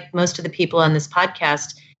 Just like most of the people on this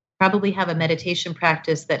podcast probably have a meditation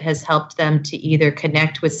practice that has helped them to either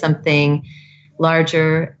connect with something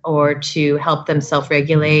larger or to help them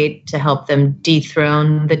self-regulate, to help them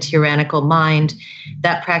dethrone the tyrannical mind.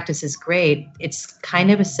 That practice is great. It's kind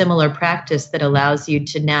of a similar practice that allows you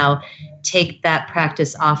to now take that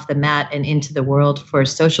practice off the mat and into the world for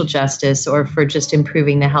social justice or for just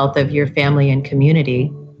improving the health of your family and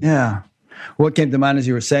community. Yeah. What came to mind as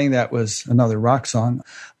you were saying that was another rock song,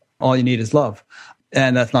 All You Need Is Love.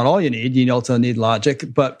 And that's not all you need. You also need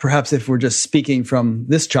logic. But perhaps if we're just speaking from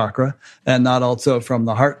this chakra and not also from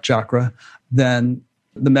the heart chakra, then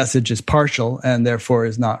the message is partial and therefore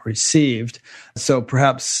is not received. So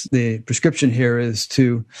perhaps the prescription here is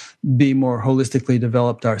to be more holistically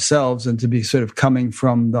developed ourselves and to be sort of coming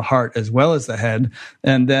from the heart as well as the head.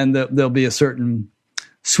 And then there'll be a certain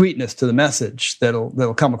sweetness to the message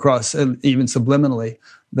that'll come across, even subliminally,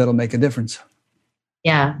 that'll make a difference.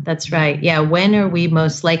 Yeah, that's right. Yeah, when are we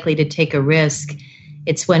most likely to take a risk?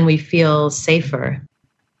 It's when we feel safer.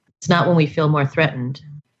 It's not when we feel more threatened.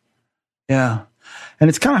 Yeah. And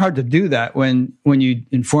it's kind of hard to do that when you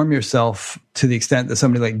inform yourself to the extent that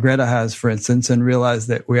somebody like Greta has, for instance, and realize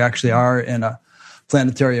that we actually are in a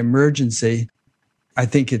planetary emergency. I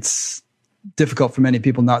think it's difficult for many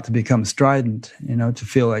people not to become strident, to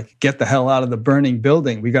feel like, get the hell out of the burning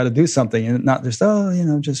building. We got to do something, and not just,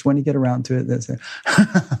 just when you get around to it. That's it.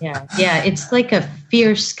 Yeah. It's like a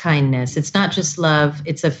fierce kindness. It's not just love.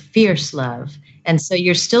 It's a fierce love. And so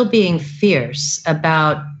you're still being fierce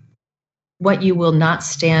about what you will not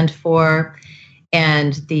stand for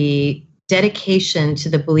and the dedication to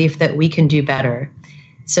the belief that we can do better.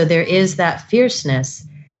 So there is that fierceness,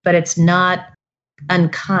 but it's not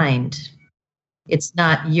unkind. It's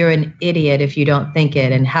not, you're an idiot if you don't think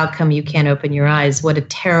it, and how come you can't open your eyes? What a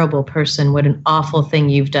terrible person, what an awful thing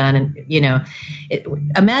you've done. And,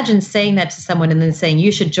 imagine saying that to someone and then saying,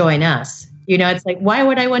 you should join us. It's like, why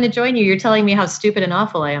would I want to join you? You're telling me how stupid and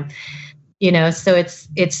awful I am. So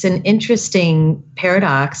it's an interesting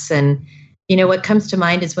paradox. And, what comes to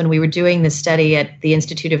mind is when we were doing the study at the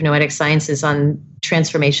Institute of Noetic Sciences on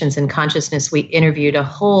transformations in consciousness, we interviewed a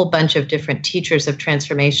whole bunch of different teachers of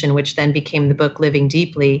transformation, which then became the book Living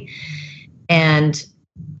Deeply. And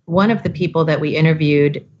one of the people that we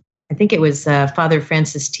interviewed, I think it was Father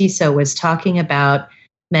Francis Tiso, was talking about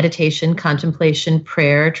meditation, contemplation,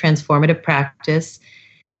 prayer, transformative practice.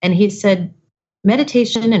 And he said,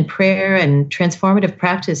 meditation and prayer and transformative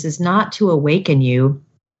practice is not to awaken you.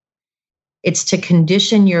 It's to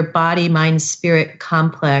condition your body, mind, spirit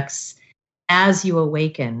complex as you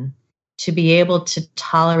awaken to be able to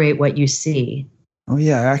tolerate what you see. Oh,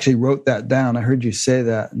 yeah. I actually wrote that down. I heard you say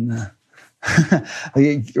that. And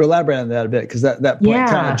elaborate on that a bit, because that point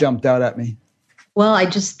kind of jumped out at me. Well, I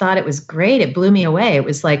just thought it was great. It blew me away. It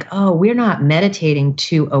was like, oh, we're not meditating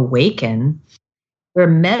to awaken. We're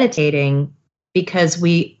meditating because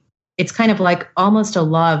it's kind of like almost a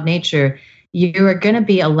law of nature. You are going to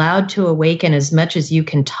be allowed to awaken as much as you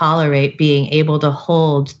can tolerate being able to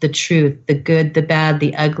hold the truth, the good, the bad,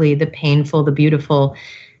 the ugly, the painful, the beautiful.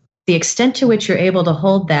 The extent to which you're able to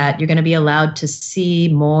hold that, you're going to be allowed to see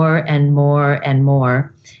more and more and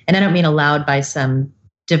more. And I don't mean allowed by some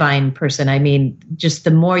divine person. I mean, just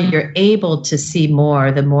the more you're able to see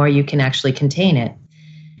more, the more you can actually contain it.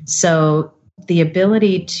 So the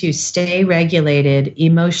ability to stay regulated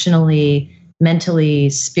emotionally, mentally,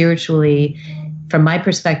 spiritually, from my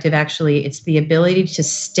perspective, actually, it's the ability to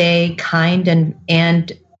stay kind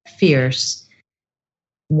and fierce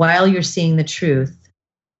while you're seeing the truth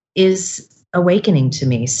is awakening to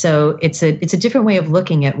me. So it's a different way of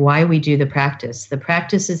looking at why we do the practice. The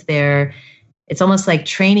practice is there. It's almost like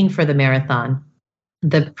training for the marathon.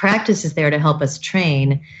 The practice is there to help us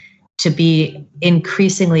train to be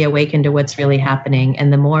increasingly awakened to what's really happening.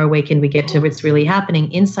 And the more awakened we get to what's really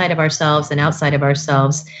happening inside of ourselves and outside of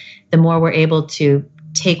ourselves, the more we're able to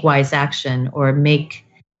take wise action or make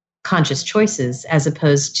conscious choices as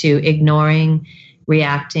opposed to ignoring,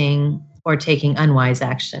 reacting, or taking unwise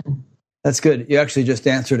action. That's good. You actually just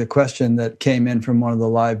answered a question that came in from one of the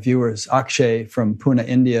live viewers. Akshay from Pune,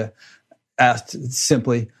 India, asked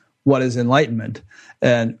simply, what is enlightenment?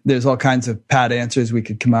 And there's all kinds of pat answers we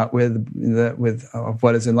could come out with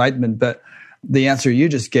what is enlightenment. But the answer you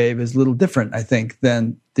just gave is a little different, I think,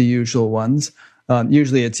 than the usual ones.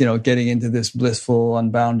 Usually it's, getting into this blissful,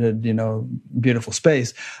 unbounded, beautiful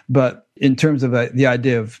space. But in terms of the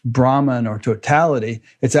idea of Brahman or totality,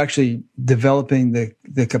 it's actually developing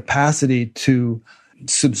the capacity to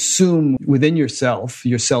subsume within yourself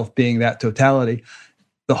being that totality,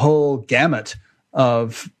 the whole gamut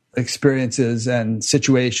of experiences and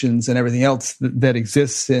situations and everything else that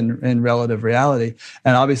exists in relative reality.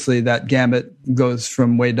 And obviously that gamut goes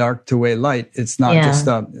from way dark to way light. It's not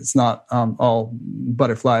it's not all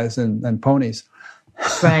butterflies and ponies.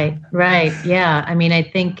 Right. Yeah. I mean, I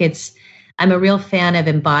think I'm a real fan of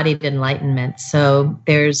embodied enlightenment. So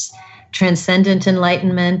there's transcendent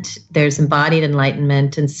enlightenment, there's embodied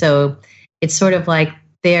enlightenment. And so it's sort of like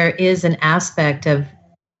there is an aspect of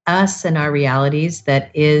us and our realities that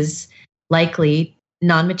is likely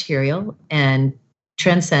non-material and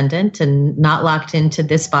transcendent and not locked into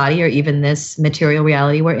this body or even this material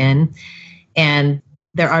reality we're in. And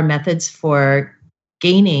there are methods for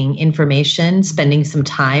gaining information, spending some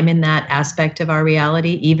time in that aspect of our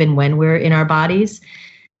reality, even when we're in our bodies.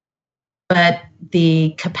 But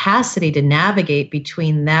the capacity to navigate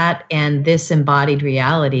between that and this embodied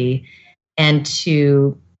reality and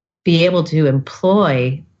to be able to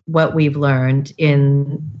employ what we've learned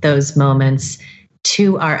in those moments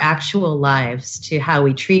to our actual lives, to how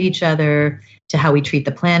we treat each other, to how we treat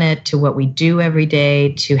the planet, to what we do every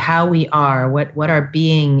day, to how we are, what our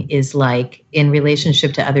being is like in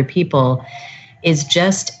relationship to other people is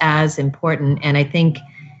just as important. And I think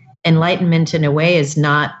enlightenment in a way is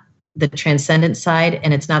not the transcendent side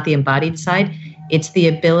and it's not the embodied side. It's the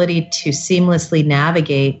ability to seamlessly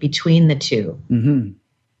navigate between the two. Mm-hmm.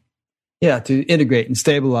 Yeah, to integrate and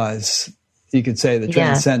stabilize, you could say, the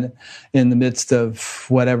transcendent in the midst of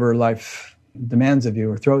whatever life demands of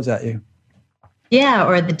you or throws at you. Yeah,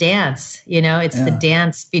 or the dance, it's the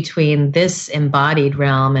dance between this embodied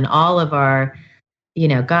realm and all of our,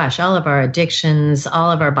 all of our addictions,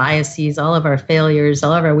 all of our biases, all of our failures,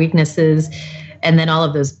 all of our weaknesses, and then all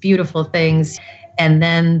of those beautiful things. And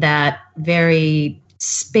then that very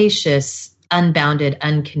spacious, unbounded,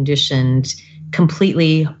 unconditioned,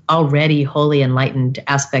 completely already wholly enlightened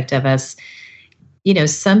aspect of us.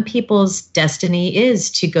 Some people's destiny is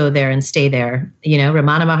to go there and stay there.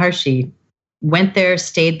 Ramana Maharshi went there,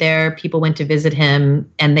 stayed there. People went to visit him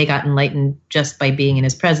and they got enlightened just by being in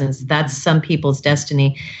his presence. That's some people's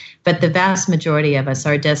destiny. But the vast majority of us,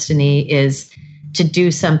 our destiny is to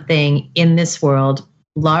do something in this world,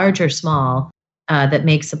 large or small, that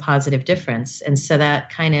makes a positive difference. And so that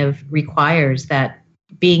kind of requires that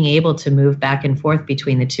being able to move back and forth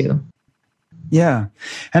between the two. Yeah.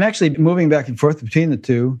 And actually moving back and forth between the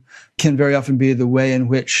two can very often be the way in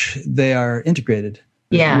which they are integrated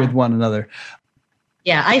with one another.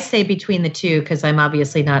 Yeah, I say between the two because I'm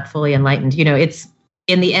obviously not fully enlightened. It's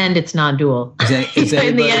in the end, it's non-dual.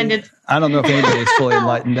 In the end, I don't know if anybody's fully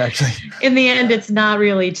enlightened, actually. In the end, it's not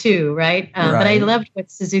really two, right? But I loved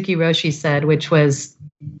what Suzuki Roshi said, which was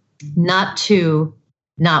not two,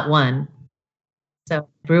 not one. So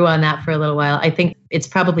brew on that for a little while. I think it's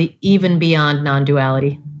probably even beyond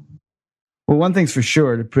non-duality. Well, one thing's for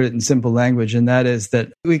sure, to put it in simple language, and that is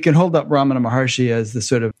that we can hold up Ramana Maharshi as the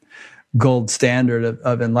sort of gold standard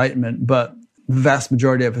of enlightenment, but the vast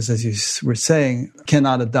majority of us, as you were saying,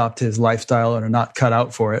 cannot adopt his lifestyle and are not cut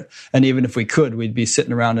out for it. And even if we could, we'd be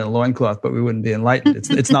sitting around in a loincloth, but we wouldn't be enlightened.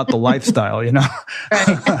 It's not the lifestyle,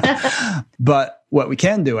 Right. But what we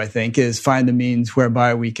can do, I think, is find a means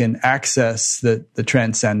whereby we can access the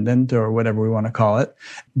transcendent or whatever we want to call it.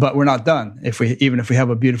 But we're not done. Even if we have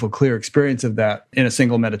a beautiful, clear experience of that in a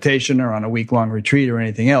single meditation or on a week-long retreat or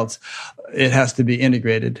anything else, it has to be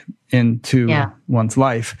integrated into one's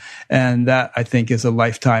life. And that, I think, is a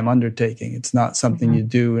lifetime undertaking. It's not something you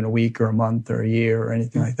do in a week or a month or a year or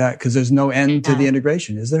anything like that, because there's no end to the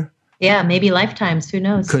integration, is there? Yeah, maybe lifetimes. Who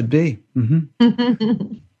knows? Could be.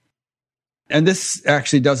 Mm-hmm. And this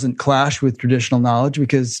actually doesn't clash with traditional knowledge,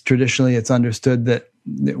 because traditionally it's understood that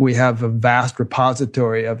we have a vast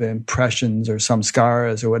repository of impressions or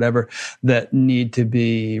samskaras or whatever that need to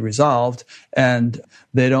be resolved, and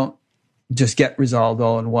they don't just get resolved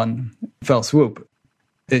all in one fell swoop.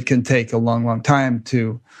 It can take a long, long time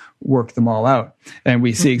to work them all out. And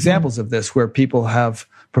we see examples of this where people have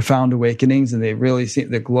profound awakenings and they really see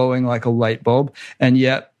they're glowing like a light bulb. And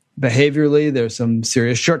yet behaviorally, there's some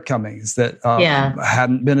serious shortcomings that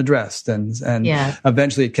hadn't been addressed. And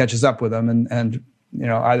eventually it catches up with them. And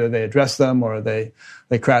either they address them or they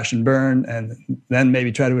crash and burn and then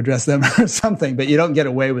maybe try to address them or something. But you don't get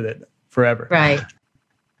away with it forever. Right.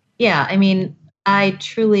 Yeah. I mean, I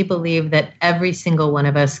truly believe that every single one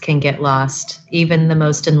of us can get lost, even the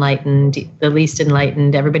most enlightened, the least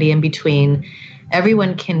enlightened, everybody in between.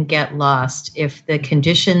 Everyone can get lost if the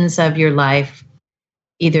conditions of your life,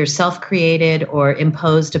 either self-created or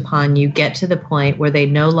imposed upon you, get to the point where they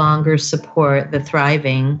no longer support the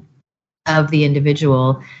thriving of the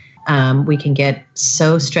individual. We can get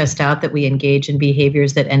so stressed out that we engage in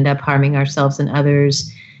behaviors that end up harming ourselves and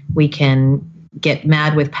others. We can get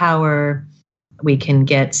mad with power. We can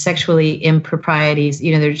get sexually improprieties.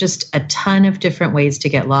 There's just a ton of different ways to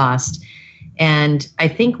get lost. And I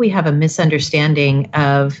think we have a misunderstanding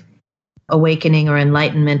of awakening or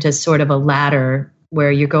enlightenment as sort of a ladder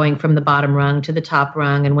where you're going from the bottom rung to the top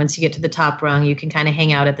rung. And once you get to the top rung, you can kind of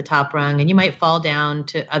hang out at the top rung and you might fall down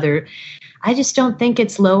to other. I just don't think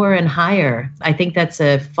it's lower and higher. I think that's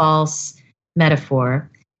a false metaphor.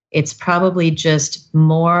 It's probably just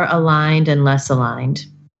more aligned and less aligned.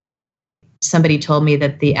 Somebody told me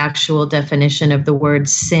that the actual definition of the word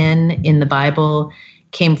sin in the Bible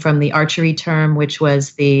came from the archery term, which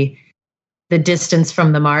was the distance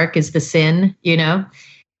from the mark is the sin,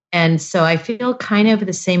 And so I feel kind of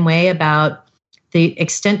the same way about the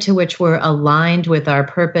extent to which we're aligned with our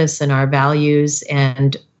purpose and our values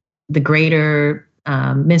and the greater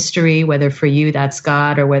mystery, whether for you that's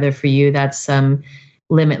God or whether for you that's some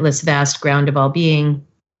limitless, vast ground of all being.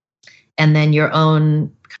 And then your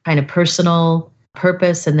own kind of personal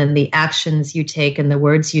purpose, and then the actions you take and the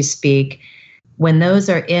words you speak. When those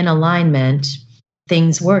are in alignment,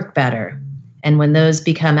 things work better. And when those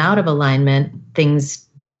become out of alignment, things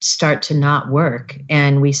start to not work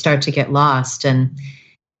and we start to get lost. And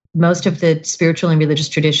most of the spiritual and religious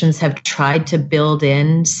traditions have tried to build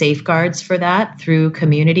in safeguards for that through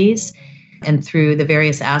communities and through the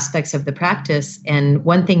various aspects of the practice. And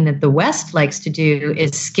one thing that the West likes to do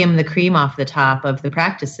is skim the cream off the top of the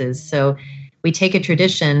practices. So we take a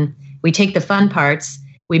tradition, we take the fun parts,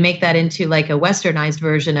 we make that into like a westernized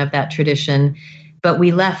version of that tradition, but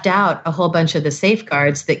we left out a whole bunch of the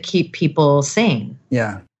safeguards that keep people sane.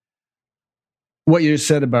 Yeah. What you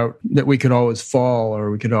said about that we could always fall or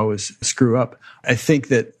we could always screw up, I think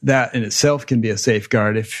that in itself can be a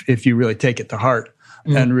safeguard if you really take it to heart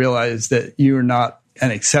and realize that you're not an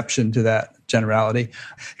exception to that generality.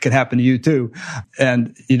 It can happen to you too.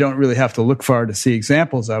 And you don't really have to look far to see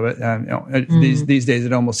examples of it. And these days,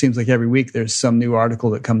 it almost seems like every week there's some new article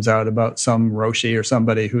that comes out about some Roshi or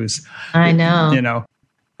somebody who's, I know.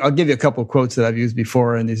 I'll give you a couple of quotes that I've used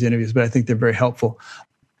before in these interviews, but I think they're very helpful.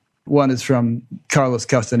 One is from Carlos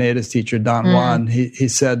Castaneda's teacher, Don Juan. He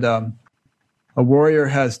said, a warrior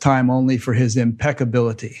has time only for his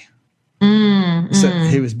impeccability. So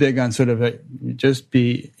he was big on sort of just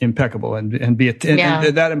be impeccable and be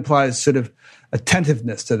and that implies sort of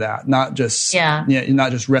attentiveness to that, not just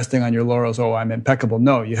not just resting on your laurels. Oh, I'm impeccable.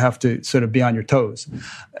 No, you have to sort of be on your toes.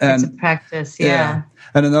 And it's a practice, yeah.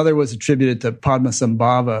 And another was attributed to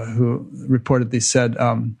Padmasambhava, who reportedly said,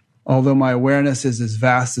 although my awareness is as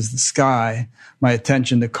vast as the sky, my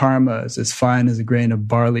attention to karma is as fine as a grain of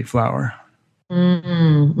barley flour.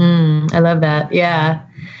 I love that. Yeah.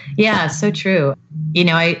 Yeah, so true.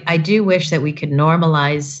 I do wish that we could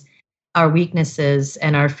normalize our weaknesses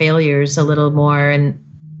and our failures a little more. And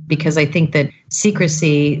because I think that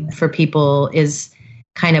secrecy for people is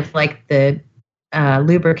kind of like the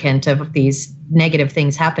lubricant of these negative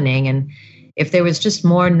things happening. And if there was just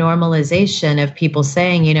more normalization of people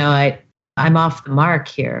saying, I'm off the mark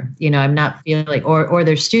here, I'm not feeling, or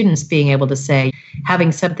their students being able to say,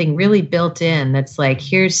 having something really built in that's like,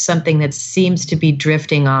 here's something that seems to be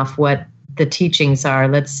drifting off what the teachings are.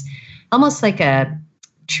 Let's almost like a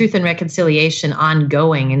truth and reconciliation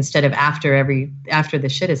ongoing instead of after the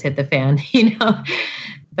shit has hit the fan,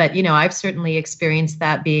 But, I've certainly experienced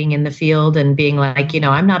that being in the field and being like,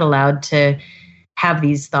 I'm not allowed to have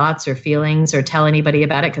these thoughts or feelings or tell anybody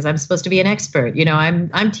about it because I'm supposed to be an expert.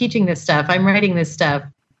 I'm teaching this stuff. I'm writing this stuff.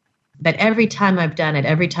 But every time I've done it,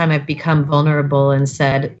 every time I've become vulnerable and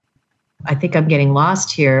said, I think I'm getting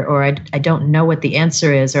lost here, or I don't know what the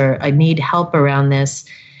answer is, or I need help around this,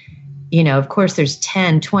 of course there's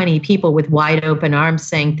 10, 20 people with wide open arms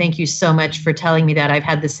saying, thank you so much for telling me that. I've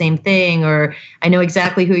had the same thing, or I know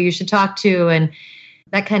exactly who you should talk to. And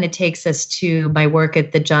that kind of takes us to my work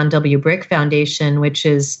at the John W. Brick Foundation, which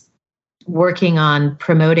is working on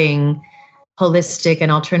promoting holistic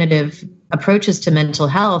and alternative approaches to mental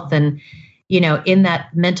health. And, in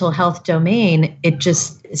that mental health domain, it's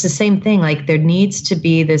the same thing. Like, there needs to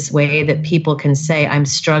be this way that people can say, I'm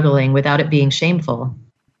struggling, without it being shameful.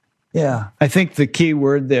 Yeah, I think the key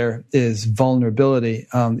word there is vulnerability.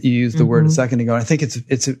 You used the word a second ago. And I think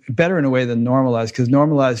it's better in a way than normalized, because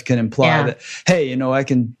normalized can imply that, hey, I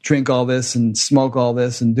can drink all this and smoke all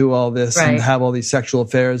this and do all this and have all these sexual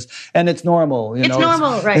affairs, and it's normal. It's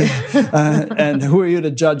normal, right? And who are you to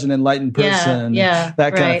judge an enlightened person?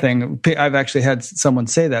 That kind of thing. I've actually had someone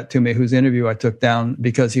say that to me, whose interview I took down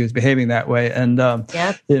because he was behaving that way. And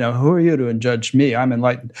who are you to judge me? I'm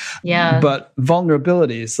enlightened. Yeah. But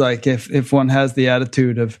vulnerability is like, if one has the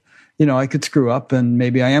attitude of, I could screw up, and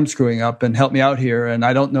maybe I am screwing up, and help me out here, and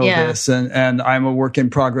I don't know this, and I'm a work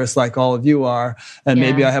in progress like all of you are, and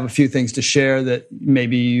maybe I have a few things to share that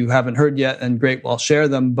maybe you haven't heard yet, and great, well, I'll share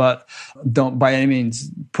them, but don't by any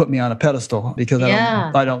means put me on a pedestal, because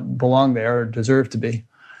I don't belong there or deserve to be.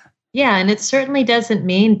 Yeah, and it certainly doesn't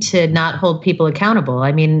mean to not hold people accountable.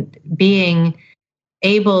 I mean, being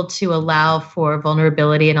able to allow for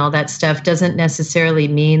vulnerability and all that stuff doesn't necessarily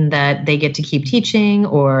mean that they get to keep teaching,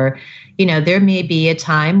 or, there may be a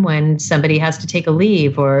time when somebody has to take a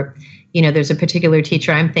leave, or, there's a particular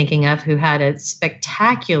teacher I'm thinking of who had a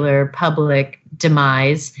spectacular public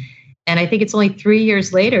demise. And I think it's only 3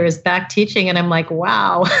 years later is back teaching. And I'm like,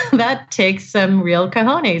 wow, that takes some real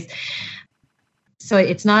cojones. So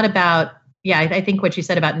it's not about, I think what you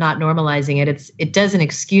said about not normalizing it doesn't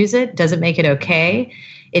excuse it, doesn't make it okay.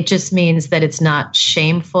 It just means that it's not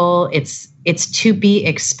shameful. It's to be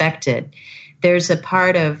expected. There's a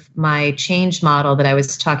part of my change model that I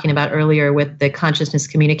was talking about earlier with the consciousness,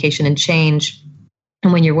 communication, and change.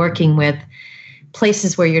 And when you're working with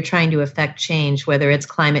places where you're trying to affect change, whether it's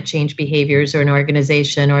climate change behaviors or an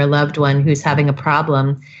organization or a loved one who's having a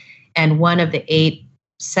problem, and one of the 8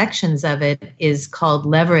 sections of it is called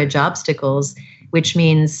leverage obstacles, which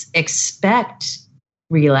means expect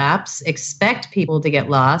relapse, expect people to get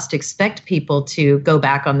lost, expect people to go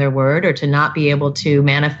back on their word or to not be able to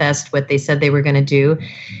manifest what they said they were going to do,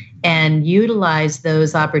 and utilize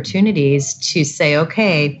those opportunities to say,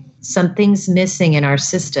 okay, something's missing in our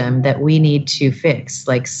system that we need to fix.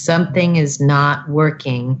 Like, something is not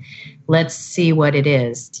working. Let's see what it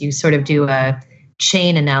is. You sort of do a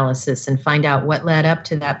chain analysis and find out what led up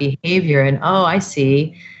to that behavior. And, oh, I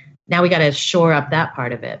see. Now we got to shore up that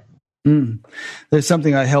part of it. There's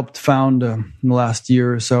something I helped found in the last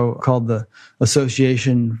year or so called the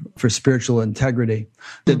Association for Spiritual Integrity.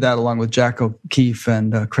 Did that along with Jack O'Keefe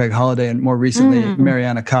and Craig Holliday, and more recently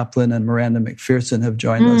Mariana Kaplan and Miranda McPherson have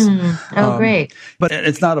joined us. Oh, great. But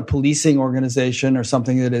it's not a policing organization or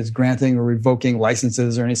something that is granting or revoking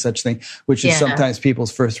licenses or any such thing, which is sometimes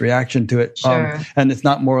people's first reaction to it. Sure. And it's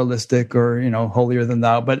not moralistic or, holier than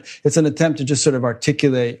thou, but it's an attempt to just sort of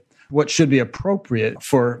articulate what should be appropriate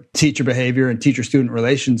for teacher behavior and teacher-student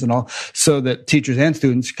relations and all, so that teachers and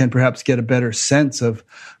students can perhaps get a better sense of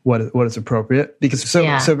what is appropriate. Because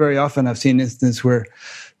so very often I've seen instances where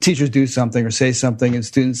teachers do something or say something and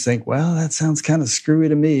students think, well, that sounds kind of screwy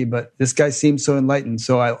to me, but this guy seems so enlightened,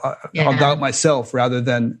 so I'll doubt myself rather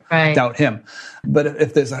than doubt him. But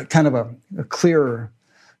if there's a kind of a clearer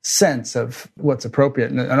sense of what's appropriate,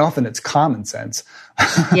 and often it's common sense,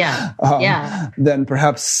 then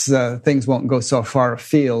perhaps things won't go so far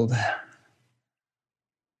afield.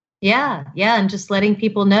 And just letting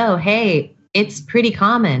people know, hey, it's pretty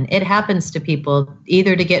common. It happens to people,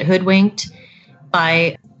 either to get hoodwinked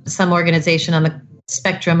by some organization on the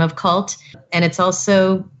spectrum of cult, and it's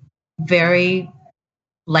also very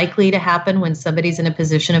likely to happen when somebody's in a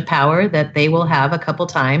position of power, that they will have a couple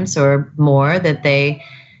times or more that they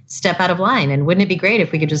step out of line. And wouldn't it be great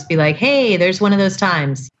if we could just be like, hey, there's one of those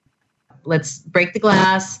times. Let's break the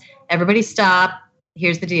glass. Everybody stop.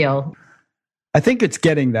 Here's the deal. I think it's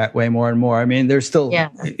getting that way more and more. I mean, there's still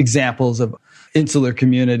examples of insular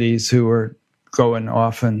communities who are going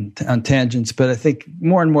off on tangents, but I think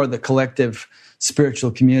more and more the collective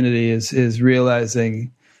spiritual community is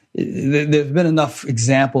realizing there's been enough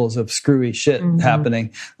examples of screwy shit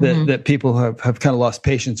happening that people have kind of lost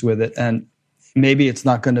patience with it. And maybe it's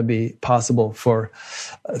not going to be possible for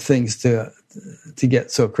things to get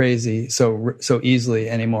so crazy so easily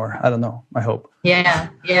anymore. I don't know. I hope. Yeah.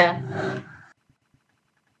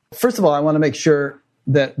 First of all, I want to make sure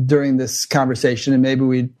that during this conversation, and maybe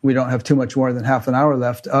we don't have too much more than half an hour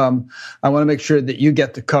left, I want to make sure that you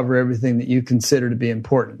get to cover everything that you consider to be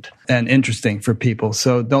important and interesting for people.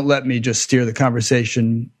 So don't let me just steer the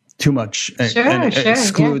conversation too much and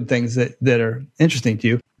exclude things that are interesting to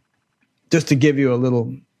you. Just to give you a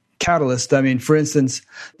little catalyst, I mean, for instance,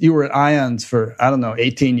 you were at IONS for,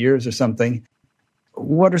 18 years or something.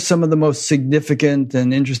 What are some of the most significant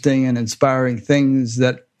and interesting and inspiring things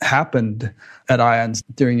that happened at IONS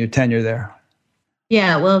during your tenure there?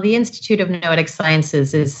 Yeah, well, the Institute of Noetic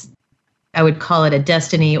Sciences is, I would call it a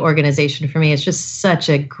destiny organization for me. It's just such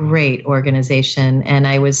a great organization. And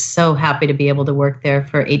I was so happy to be able to work there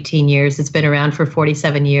for 18 years. It's been around for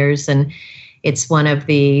 47 years. And it's one of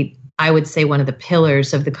the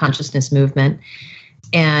pillars of the consciousness movement.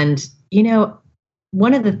 And,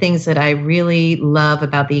 one of the things that I really love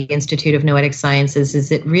about the Institute of Noetic Sciences is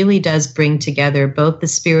it really does bring together both the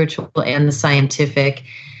spiritual and the scientific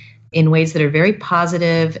in ways that are very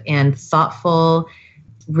positive and thoughtful,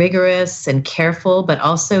 rigorous and careful, but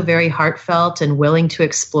also very heartfelt and willing to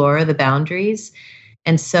explore the boundaries.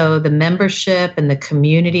 And so the membership and the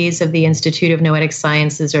communities of the Institute of Noetic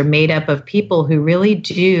Sciences are made up of people who really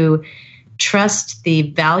do trust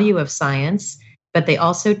the value of science, but they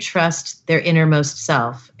also trust their innermost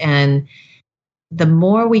self. And the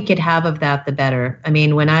more we could have of that, the better. I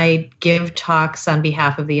mean, when I give talks on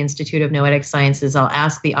behalf of the Institute of Noetic Sciences, I'll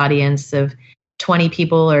ask the audience of 20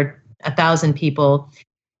 people or 1,000 people,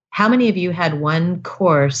 how many of you had one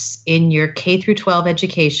course in your K through 12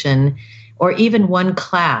 education or even one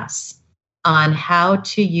class on how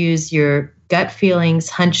to use your gut feelings,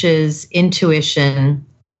 hunches, intuition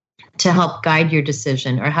to help guide your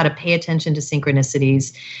decision, or how to pay attention to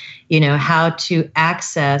synchronicities, how to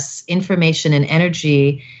access information and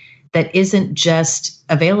energy that isn't just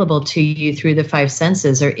available to you through the five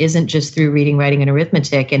senses, or isn't just through reading, writing, and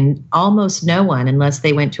arithmetic. And almost no one, unless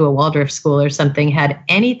they went to a Waldorf school or something, had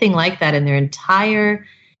anything like that in their entire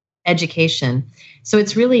education. So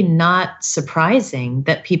it's really not surprising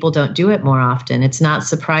that people don't do it more often. It's not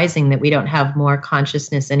surprising that we don't have more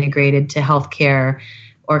consciousness integrated to healthcare,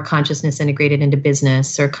 or consciousness integrated into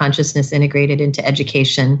business, or consciousness integrated into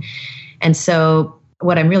education. And so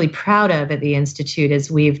what I'm really proud of at the Institute is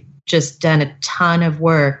we've just done a ton of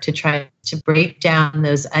work to try to break down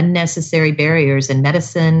those unnecessary barriers in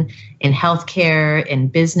medicine, in healthcare, in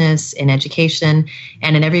business, in education,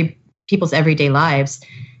 and in people's everyday lives,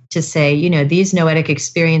 to say, these noetic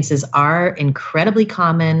experiences are incredibly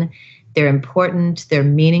common, they're important, they're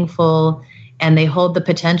meaningful, and they hold the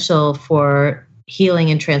potential for healing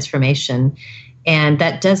and transformation. And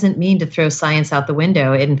that doesn't mean to throw science out the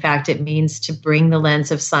window. In fact, it means to bring the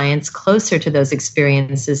lens of science closer to those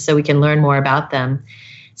experiences so we can learn more about them.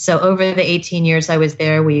 So over the 18 years I was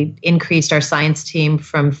there, we increased our science team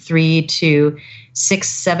from 3 to 6,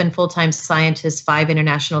 7 full-time scientists, 5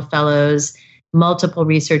 international fellows, multiple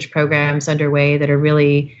research programs underway that are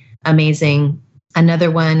really amazing.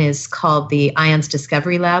 Another one is called the IONS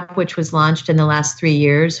Discovery Lab, which was launched in the last 3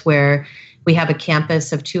 years, where we have a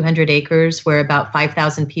campus of 200 acres where about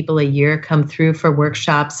 5,000 people a year come through for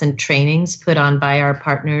workshops and trainings put on by our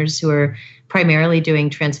partners who are primarily doing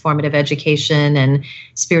transformative education and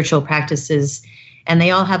spiritual practices. And they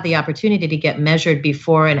all have the opportunity to get measured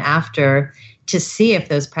before and after to see if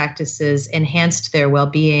those practices enhanced their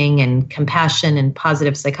well-being and compassion and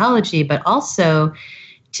positive psychology, but also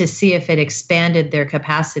to see if it expanded their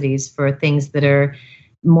capacities for things that are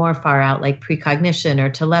more far out, like precognition or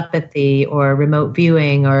telepathy or remote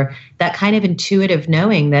viewing, or that kind of intuitive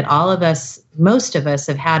knowing that most of us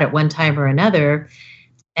have had at one time or another.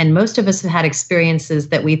 And most of us have had experiences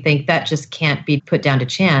that we think that just can't be put down to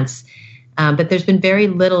chance. But there's been very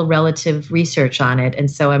little relative research on it. And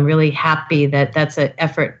so I'm really happy that that's an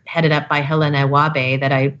effort headed up by Helena Wabe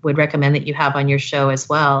that I would recommend that you have on your show as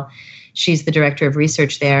well. She's the director of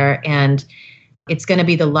research there. And it's going to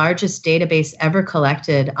be the largest database ever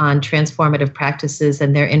collected on transformative practices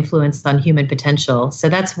and their influence on human potential. So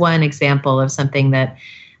that's one example of something that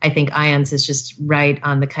I think IONS is just right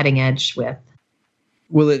on the cutting edge with.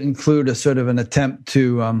 Will it include a sort of an attempt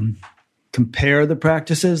to compare the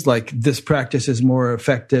practices? Like this practice is more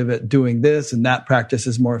effective at doing this and that practice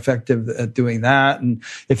is more effective at doing that. And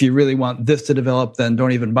if you really want this to develop, then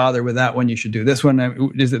don't even bother with that one. You should do this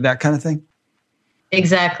one. Is it that kind of thing?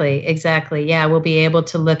 Exactly. Yeah, we'll be able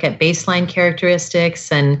to look at baseline characteristics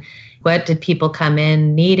and what did people come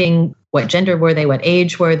in needing, what gender were they, what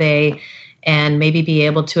age were they, and maybe be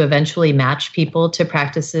able to eventually match people to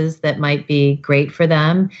practices that might be great for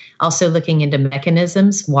them. Also looking into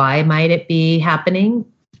mechanisms, why might it be happening?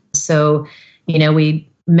 So, we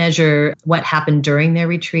measure what happened during their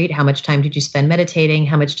retreat. How much time did you spend meditating?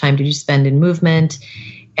 How much time did you spend in movement?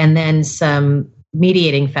 And then some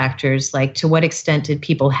mediating factors, like to what extent did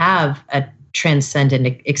people have a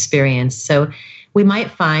transcendent experience? So we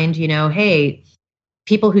might find, hey,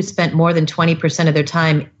 people who spent more than 20% of their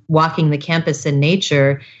time walking the campus in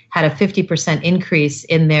nature had a 50% increase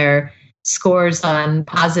in their scores on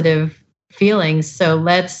positive feelings. So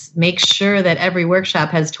let's make sure that every workshop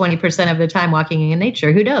has 20% of the time walking in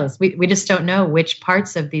nature. Who knows? We just don't know which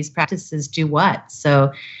parts of these practices do what.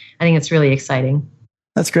 So I think it's really exciting.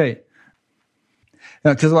 That's great.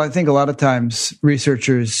 Because I think a lot of times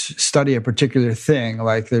researchers study a particular thing,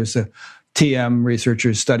 like there's a TM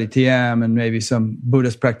researchers study TM, and maybe some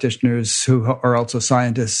Buddhist practitioners who are also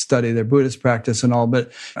scientists study their Buddhist practice and all,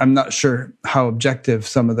 but I'm not sure how objective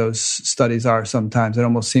some of those studies are sometimes. It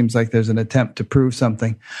almost seems like there's an attempt to prove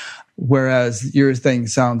something, whereas your thing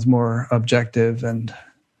sounds more objective and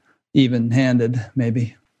even-handed,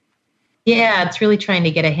 maybe. Yeah, it's really trying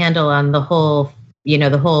to get a handle on the whole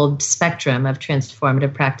spectrum of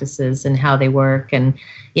transformative practices and how they work. And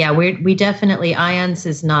yeah, we definitely, IONS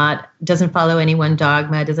doesn't follow any one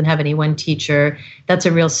dogma, doesn't have any one teacher. That's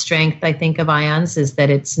a real strength, I think, of IONS, is that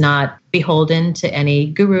it's not beholden to any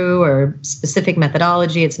guru or specific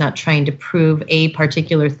methodology. It's not trying to prove a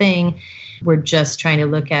particular thing. We're just trying to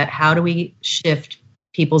look at how do we shift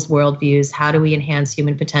people's worldviews? How do we enhance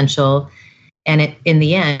human potential? And in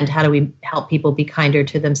the end, how do we help people be kinder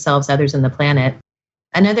to themselves, others, and the planet?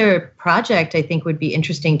 Another project I think would be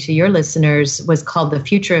interesting to your listeners was called the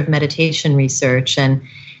Future of Meditation Research. And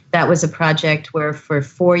that was a project where for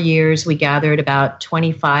 4 years, we gathered about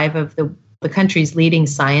 25 of the country's leading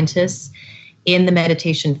scientists in the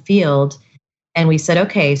meditation field. And we said,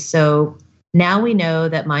 okay, so now we know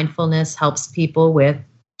that mindfulness helps people with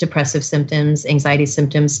depressive symptoms, anxiety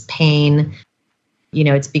symptoms, pain.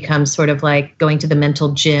 It's become sort of like going to the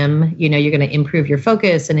mental gym. You're going to improve your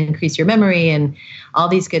focus and increase your memory and all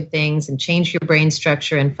these good things and change your brain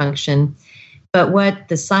structure and function. But what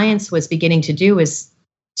the science was beginning to do is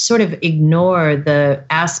sort of ignore the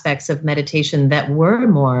aspects of meditation that were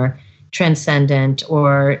more transcendent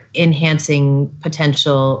or enhancing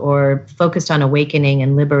potential or focused on awakening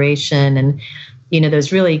and liberation and,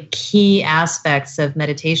 those really key aspects of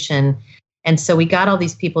meditation. And so we got all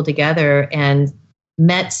these people together and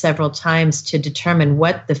met several times to determine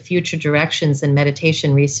what the future directions in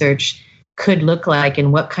meditation research could look like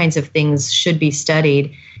and what kinds of things should be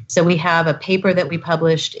studied. So we have a paper that we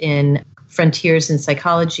published in Frontiers in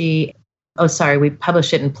Psychology. We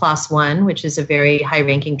published it in PLOS One, which is a very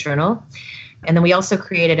high-ranking journal. And then we also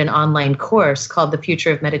created an online course called The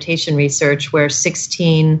Future of Meditation Research, where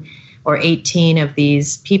 16 or 18 of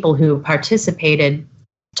these people who participated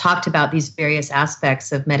talked about these various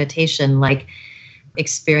aspects of meditation, like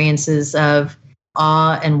experiences of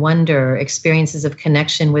awe and wonder, experiences of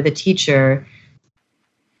connection with a teacher,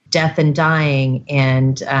 death and dying,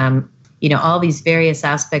 and all these various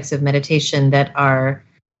aspects of meditation that are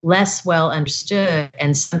less well understood,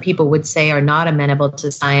 and some people would say are not amenable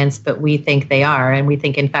to science, but we think they are, and we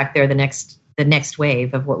think, in fact, they're the next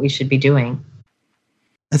wave of what we should be doing.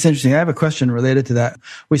 That's interesting. I have a question related to that.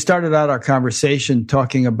 We started out our conversation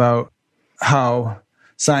talking about how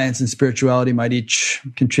science and spirituality might each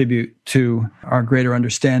contribute to our greater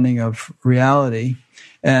understanding of reality.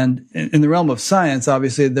 And in the realm of science,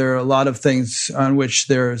 obviously, there are a lot of things on which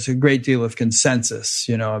there's a great deal of consensus.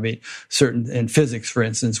 Certain in physics, for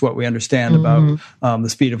instance, what we understand about the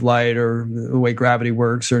speed of light or the way gravity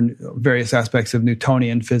works, or various aspects of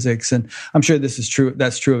Newtonian physics. And I'm sure this is true.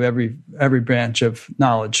 That's true of every branch of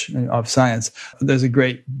knowledge of science. There's a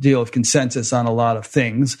great deal of consensus on a lot of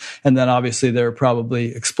things. And then obviously there are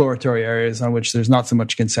probably exploratory areas on which there's not so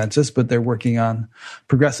much consensus, but they're working on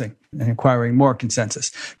progressing and acquiring more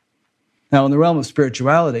consensus. Now, in the realm of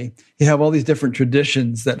spirituality, you have all these different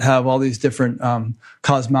traditions that have all these different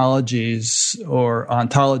cosmologies or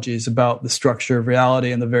ontologies about the structure of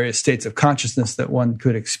reality and the various states of consciousness that one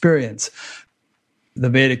could experience. The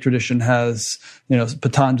Vedic tradition has,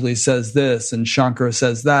 Patanjali says this, and Shankara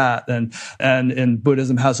says that, and in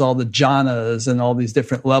Buddhism has all the jhanas and all these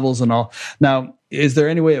different levels and all. Now, is there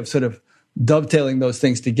any way of sort of dovetailing those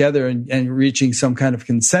things together and reaching some kind of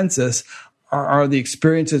consensus? Are the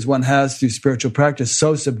experiences one has through spiritual practice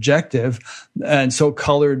so subjective and so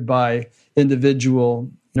colored by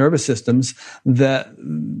individual nervous systems that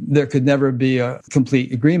there could never be a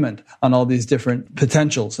complete agreement on all these different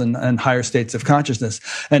potentials and higher states of consciousness?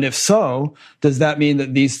 And if so, does that mean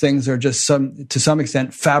that these things are just to some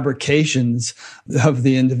extent fabrications of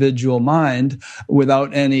the individual mind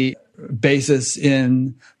without any basis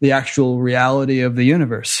in the actual reality of the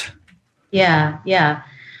universe. Yeah, yeah.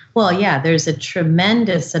 Well, yeah, there's a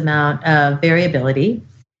tremendous amount of variability.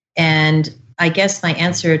 And I guess my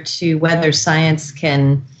answer to whether science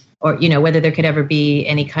can, or, whether there could ever be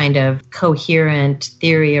any kind of coherent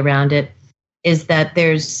theory around it, is that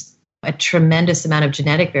there's a tremendous amount of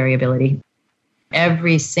genetic variability.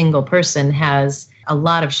 Every single person has a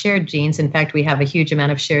lot of shared genes. In fact, we have a huge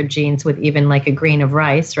amount of shared genes with even like a grain of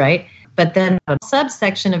rice, right? But then a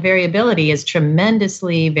subsection of variability is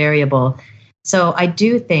tremendously variable. So I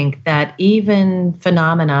do think that even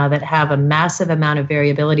phenomena that have a massive amount of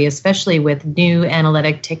variability, especially with new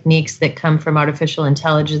analytic techniques that come from artificial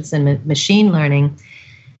intelligence and machine learning,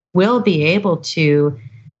 will be able to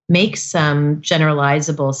make some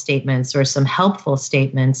generalizable statements or some helpful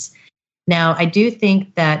statements. Now, I do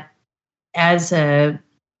think that as a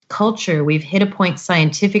culture, we've hit a point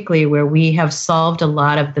scientifically where we have solved a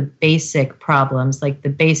lot of the basic problems, like the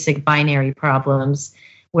basic binary problems,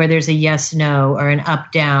 where there's a yes, no, or an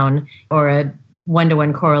up, down, or a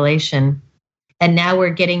one-to-one correlation. And now we're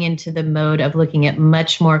getting into the mode of looking at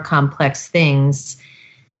much more complex things.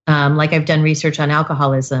 Like I've done research on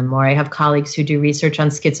alcoholism, or I have colleagues who do research on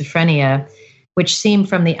schizophrenia, which seem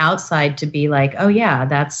from the outside to be like, oh yeah,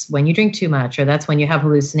 that's when you drink too much, or that's when you have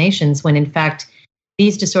hallucinations, when in fact,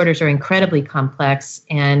 these disorders are incredibly complex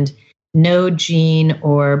and no gene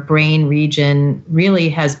or brain region really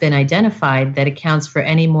has been identified that accounts for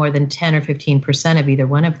any more than 10 or 15% of either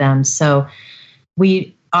one of them. So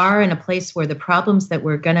we are in a place where the problems that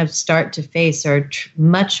we're going to start to face are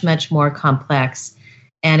much, much more complex.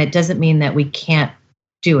 And it doesn't mean that we can't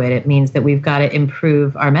do it. It means that we've got to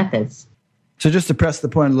improve our methods. So just to press the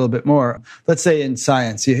point a little bit more, let's say in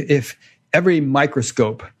science, if every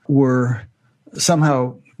microscope were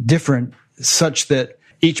somehow different such that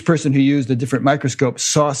each person who used a different microscope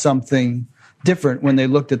saw something different when they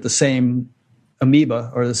looked at the same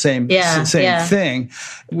amoeba or the same thing,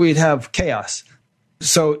 we'd have chaos.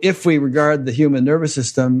 So if we regard the human nervous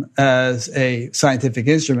system as a scientific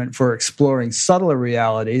instrument for exploring subtler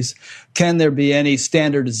realities, can there be any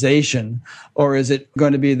standardization? Or is it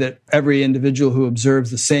going to be that every individual who observes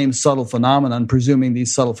the same subtle phenomenon, presuming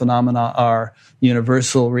these subtle phenomena are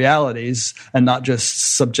universal realities and not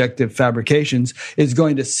just subjective fabrications, is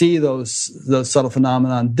going to see those subtle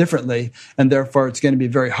phenomena differently, and therefore it's going to be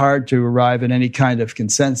very hard to arrive at any kind of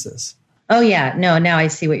consensus? Oh, yeah. No, now I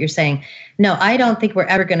see what you're saying. No, I don't think we're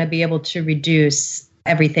ever going to be able to reduce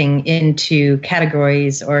everything into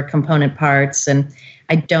categories or component parts. And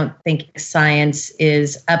I don't think science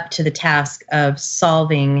is up to the task of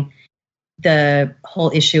solving the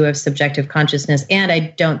whole issue of subjective consciousness. And I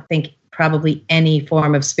don't think probably any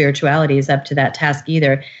form of spirituality is up to that task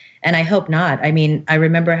either. And I hope not. I mean, I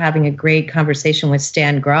remember having a great conversation with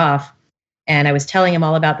Stan Grof, and I was telling him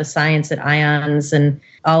all about the science at IONS and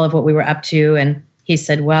all of what we were up to. And he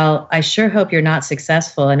said, well, I sure hope you're not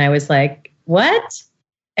successful. And I was like, what?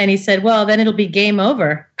 And he said, well, then it'll be game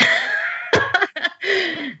over.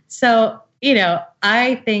 So,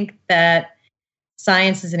 I think that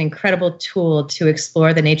science is an incredible tool to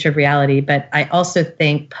explore the nature of reality. But I also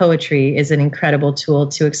think poetry is an incredible tool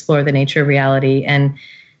to explore the nature of reality, and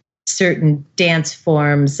certain dance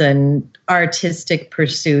forms and artistic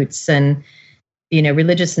pursuits and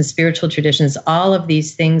religious and spiritual traditions. All of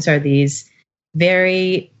these things are these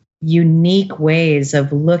very unique ways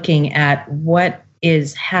of looking at what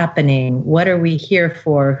is happening. What are we here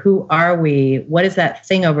for? Who are we? What is that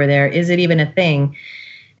thing over there? Is it even a thing?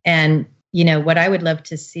 And what I would love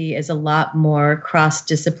to see is a lot more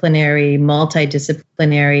cross-disciplinary,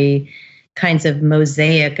 multidisciplinary kinds of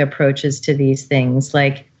mosaic approaches to these things.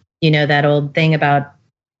 Like, that old thing about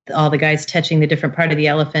all the guys touching the different part of the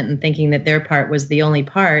elephant and thinking that their part was the only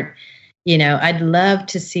part. I'd love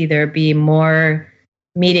to see there be more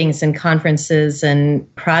meetings and conferences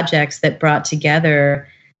and projects that brought together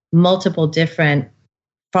multiple different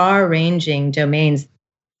far-ranging domains.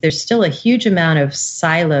 There's still a huge amount of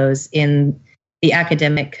silos in the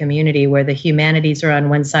academic community where the humanities are on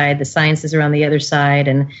one side, the sciences are on the other side,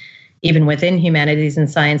 and even within humanities and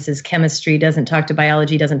sciences, chemistry doesn't talk to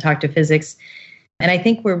biology, doesn't talk to physics. And I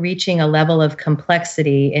think we're reaching a level of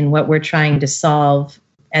complexity in what we're trying to solve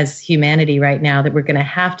as humanity right now that we're going to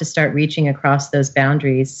have to start reaching across those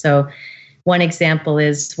boundaries. So one example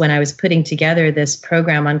is when I was putting together this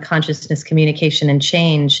program on consciousness, communication, and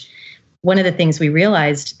change, one of the things we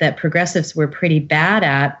realized that progressives were pretty bad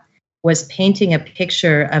at was painting a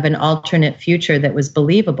picture of an alternate future that was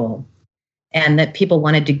believable and that people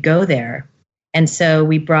wanted to go there. And so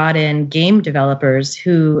we brought in game developers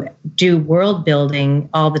who do world building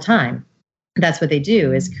all the time. That's what they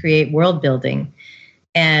do, is create world building.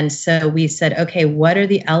 And so we said, okay, what are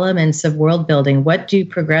the elements of world building? What do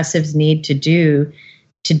progressives need to do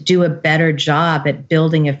a better job at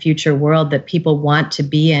building a future world that people want to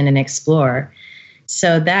be in and explore?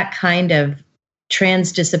 So that kind of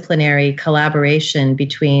transdisciplinary collaboration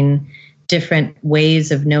between different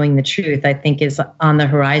ways of knowing the truth, I think, is on the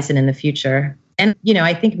horizon in the future. And,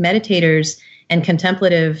 I think meditators and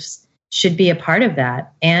contemplatives should be a part of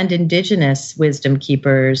that, and indigenous wisdom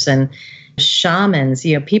keepers and shamans,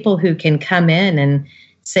 people who can come in and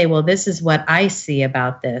say, well, this is what I see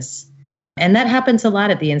about this. And that happens a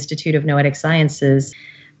lot at the Institute of Noetic Sciences.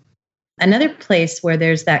 Another place where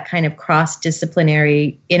there's that kind of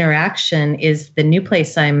cross-disciplinary interaction is the new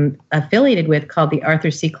place I'm affiliated with called the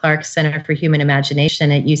Arthur C. Clarke Center for Human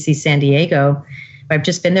Imagination at UC San Diego. I've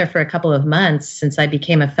just been there for a couple of months since I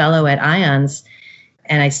became a fellow at IONS,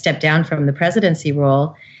 and I stepped down from the presidency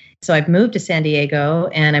role. So I've moved to San Diego,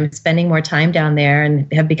 and I'm spending more time down there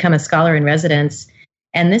and have become a scholar in residence.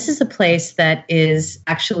 And this is a place that is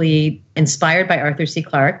actually inspired by Arthur C.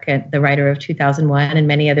 Clarke, the writer of 2001 and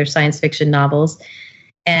many other science fiction novels.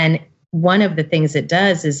 And one of the things it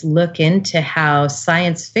does is look into how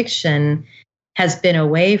science fiction has been a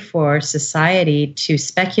way for society to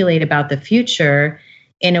speculate about the future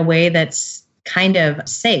in a way that's kind of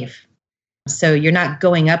safe. So you're not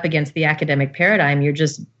going up against the academic paradigm, you're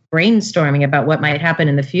just brainstorming about what might happen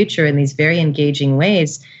in the future in these very engaging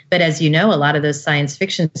ways. But as you know, a lot of those science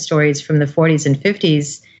fiction stories from the 40s and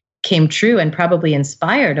 50s came true and probably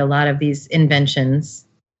inspired a lot of these inventions.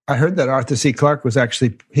 I heard that Arthur C. Clarke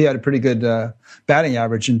he had a pretty good batting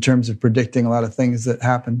average in terms of predicting a lot of things that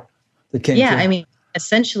happened. That came true. I mean,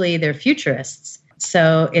 essentially they're futurists.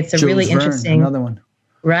 So it's a Jules really Verne, interesting, another one.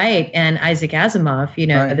 Right. And Isaac Asimov,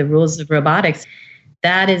 Right. The rules of robotics.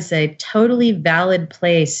 That is a totally valid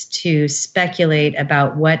place to speculate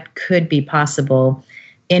about what could be possible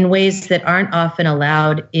in ways that aren't often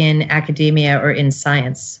allowed in academia or in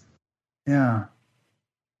science. Yeah.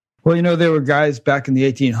 Well, there were guys back in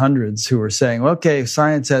the 1800s who were saying, okay,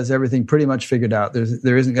 science has everything pretty much figured out.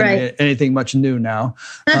 There isn't going to be anything much new now.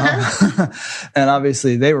 And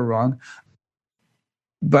obviously they were wrong.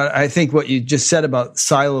 But I think what you just said about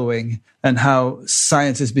siloing and how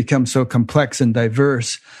science has become so complex and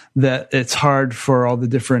diverse that it's hard for all the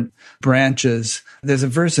different branches. There's a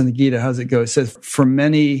verse in the Gita, how's it go? It says, for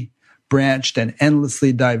many branched and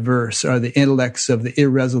endlessly diverse are the intellects of the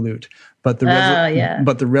irresolute, but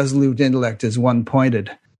the resolute intellect is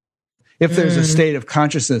one-pointed. If there's a state of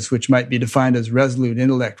consciousness which might be defined as resolute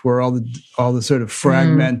intellect, where all the sort of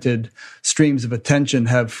fragmented streams of attention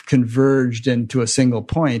have converged into a single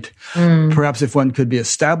point, perhaps if one could be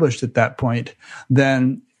established at that point,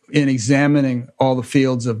 then in examining all the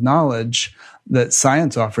fields of knowledge that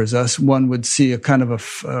science offers us, one would see a kind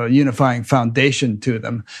of a unifying foundation to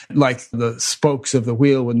them, like the spokes of the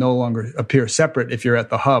wheel would no longer appear separate if you're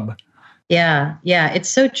at the hub. Yeah, it's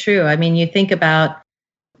so true. I mean, you think about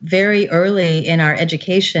very early in our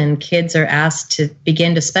education, kids are asked to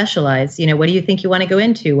begin to specialize. What do you think you want to go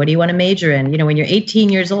into? What do you want to major in? When you're 18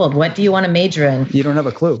 years old, what do you want to major in? You don't have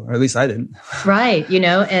a clue, or at least I didn't. Right.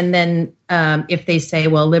 And then if they say,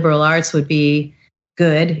 well, liberal arts would be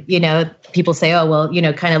good, people say, oh,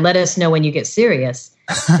 well, kind of let us know when you get serious.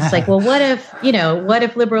 It's like, well, what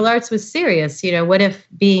if liberal arts was serious? What if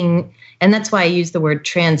and that's why I use the word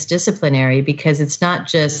transdisciplinary, because it's not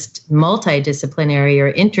just multidisciplinary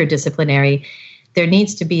or interdisciplinary. There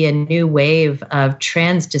needs to be a new wave of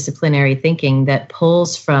transdisciplinary thinking that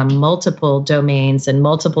pulls from multiple domains and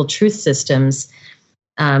multiple truth systems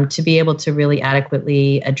to be able to really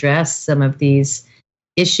adequately address some of these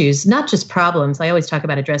issues, not just problems. I always talk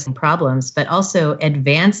about addressing problems, but also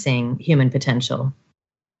advancing human potential.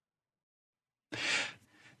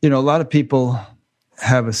 A lot of people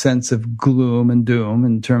have a sense of gloom and doom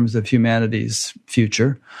in terms of humanity's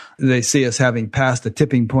future. They see us having passed a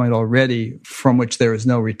tipping point already from which there is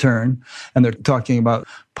no return, and they're talking about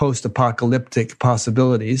post-apocalyptic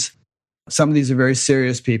possibilities. Some of these are very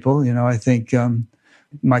serious people. I think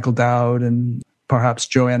Michael Dowd and perhaps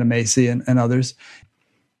Joanna Macy and others.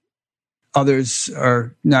 Others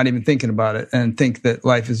are not even thinking about it and think that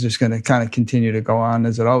life is just going to kind of continue to go on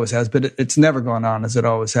as it always has. But it's never gone on as it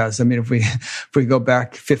always has. I mean, if we go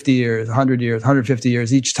back 50 years, 100 years, 150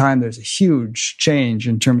 years, each time there's a huge change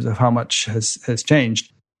in terms of how much has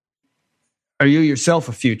changed. Are you yourself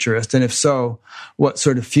a futurist? And if so, what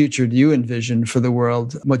sort of future do you envision for the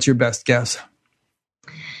world? What's your best guess?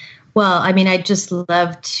 Well, I mean, I just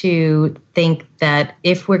love to think that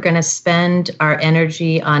if we're going to spend our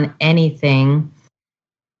energy on anything,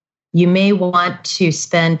 You may want to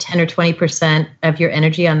spend 10 or 20% of your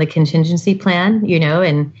energy on the contingency plan,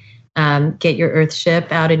 and get your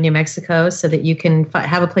Earthship out in New Mexico so that you can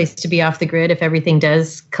have a place to be off the grid if everything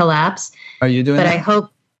does collapse. Are you doing that? But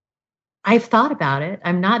I've thought about it.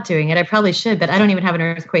 I'm not doing it. I probably should, but I don't even have an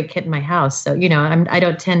earthquake kit in my house. So, I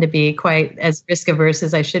don't tend to be quite as risk averse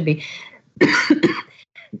as I should be.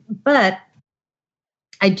 But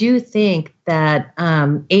I do think that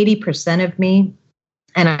 80% of me,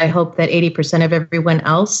 and I hope that 80% of everyone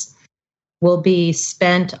else, will be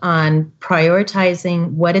spent on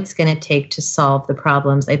prioritizing what it's going to take to solve the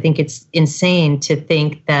problems. I think it's insane to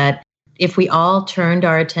think that if we all turned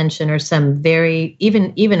our attention, or some very,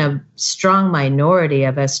 even a strong minority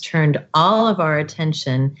of us turned all of our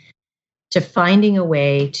attention to finding a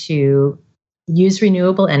way to use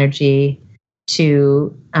renewable energy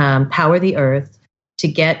to power the earth, to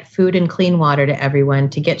get food and clean water to everyone,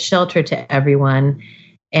 to get shelter to everyone,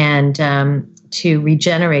 and to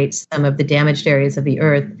regenerate some of the damaged areas of the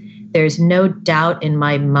earth, there's no doubt in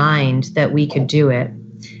my mind that we could do it.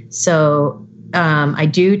 So I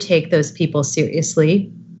do take those people seriously.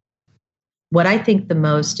 What I think the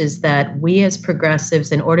most is that we as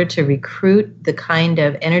progressives, in order to recruit the kind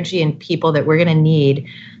of energy and people that we're going to need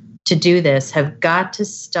to do this, have got to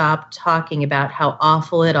stop talking about how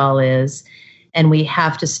awful it all is. And we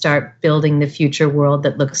have to start building the future world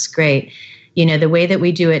that looks great. The way that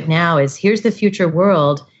we do it now is, here's the future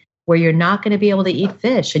world where you're not going to be able to eat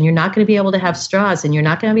fish, and you're not going to be able to have straws, and you're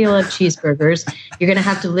not going to be able to have cheeseburgers. You're going to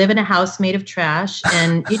have to live in a house made of trash.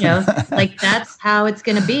 And, that's how it's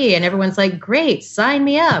going to be. And everyone's like, great, sign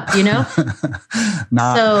me up,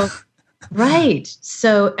 So, right.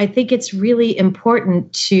 So I think it's really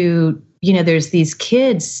important to, there's these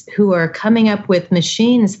kids who are coming up with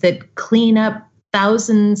machines that clean up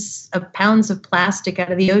thousands of pounds of plastic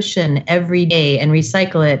out of the ocean every day and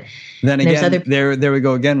recycle it. Then again, there we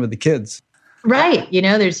go again with the kids. Right.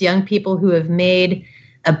 There's young people who have made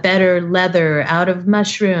a better leather out of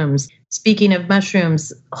mushrooms. Speaking of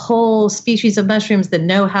mushrooms, whole species of mushrooms that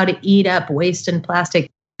know how to eat up waste and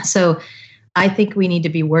plastic. So I think we need to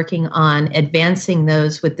be working on advancing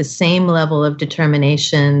those with the same level of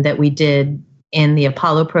determination that we did in the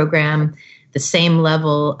Apollo program, the same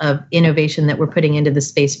level of innovation that we're putting into the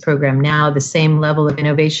space program now, the same level of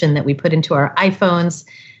innovation that we put into our iPhones,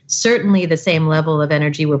 certainly the same level of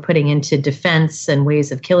energy we're putting into defense and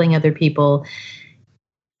ways of killing other people.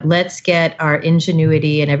 Let's get our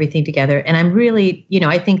ingenuity and everything together. And I'm really,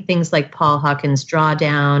 I think things like Paul Hawkins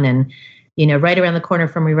Drawdown, and, right around the corner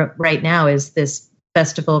from me right now is this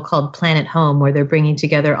festival called Planet Home, where they're bringing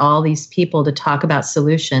together all these people to talk about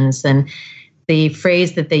solutions. And the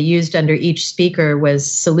phrase that they used under each speaker was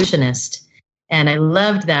solutionist. And I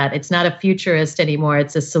loved that. It's not a futurist anymore.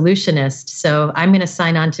 It's a solutionist. So I'm going to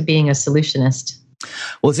sign on to being a solutionist.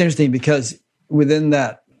 Well, it's interesting because within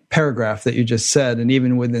that paragraph that you just said, and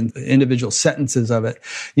even within individual sentences of it,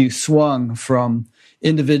 you swung from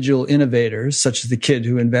individual innovators, such as the kid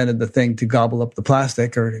who invented the thing to gobble up the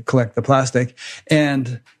plastic or to collect the plastic,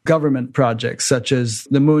 and government projects such as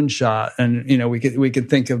the moonshot. And, we could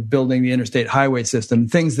think of building the interstate highway system,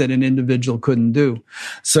 things that an individual couldn't do.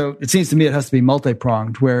 So it seems to me it has to be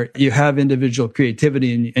multi-pronged, where you have individual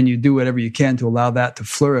creativity and you do whatever you can to allow that to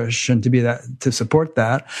flourish and to support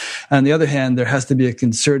that. On the other hand, there has to be a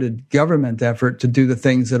concerted government effort to do the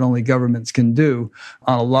things that only governments can do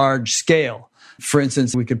on a large scale. For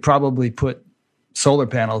instance, we could probably put solar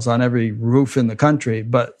panels on every roof in the country,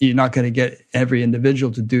 but you're not going to get every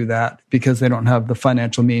individual to do that because they don't have the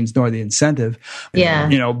financial means nor the incentive.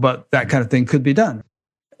 Yeah. But that kind of thing could be done.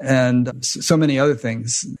 And so many other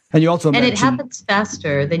things. And you also mentioned... And it happens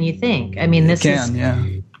faster than you think. I mean,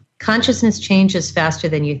 consciousness changes faster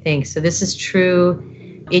than you think. So this is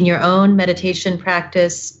true in your own meditation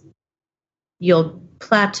practice. You'll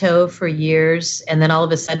plateau for years and then all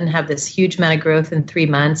of a sudden have this huge amount of growth in 3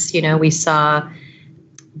 months. We saw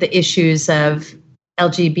the issues of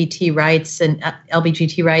LGBT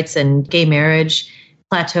rights and gay marriage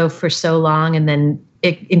plateau for so long, and then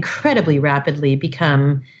it incredibly rapidly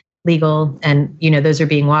become legal. And, those are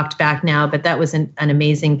being walked back now, but that was an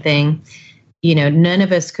amazing thing. None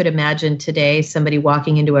of us could imagine today somebody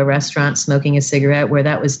walking into a restaurant smoking a cigarette, where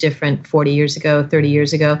that was different 40 years ago, 30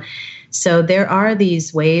 years ago. So there are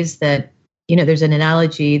these ways that, there's an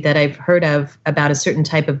analogy that I've heard of about a certain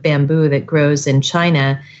type of bamboo that grows in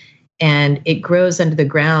China, and it grows under the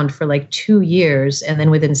ground for like 2 years. And then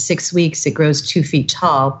within 6 weeks, it grows 2 feet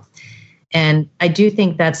tall. And I do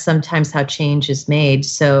think that's sometimes how change is made.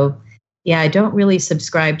 So yeah, I don't really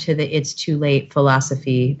subscribe to the it's too late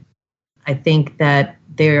philosophy. I think that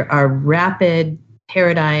there are rapid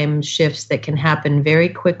paradigm shifts that can happen very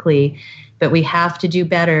quickly, but we have to do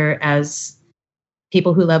better as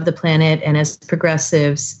people who love the planet and as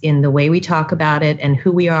progressives in the way we talk about it and who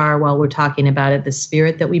we are while we're talking about it, the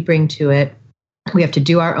spirit that we bring to it. We have to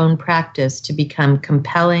do our own practice to become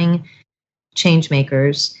compelling change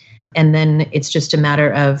makers. And then it's just a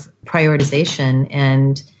matter of prioritization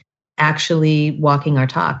and actually walking our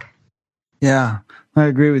talk. Yeah, I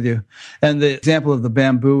agree with you. And the example of the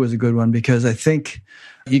bamboo is a good one, because I think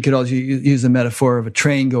you could also use the metaphor of a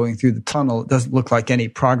train going through the tunnel. It doesn't look like any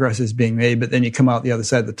progress is being made, but then you come out the other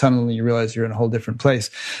side of the tunnel and you realize you're in a whole different place.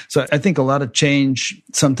 So I think a lot of change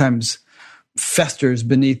sometimes festers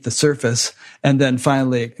beneath the surface and then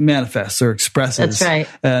finally manifests or expresses. That's right.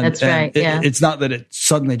 That's right. Yeah. It's not that it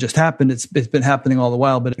suddenly just happened. It's been happening all the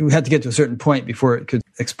while, but we had to get to a certain point before it could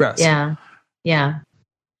express. Yeah. Yeah.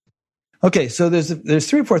 Okay. So there's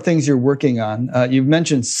 3 or 4 things you're working on. You've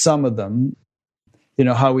mentioned some of them.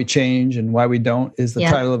 How we change and why we don't is the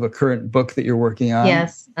title of a current book that you're working on.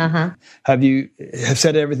 Yes. Uh-huh. Have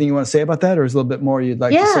said everything you want to say about that, or is a little bit more you'd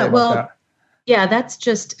like to say about that? Yeah, that's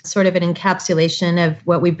just sort of an encapsulation of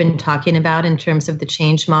what we've been talking about in terms of the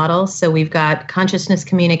change model. So we've got consciousness,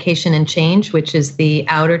 communication, and change, which is the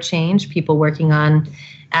outer change, people working on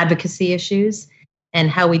advocacy issues. And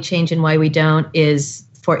how we change and why we don't is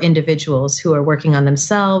for individuals who are working on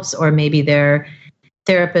themselves, or maybe they're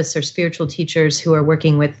therapists or spiritual teachers who are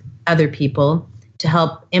working with other people to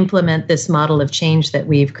help implement this model of change that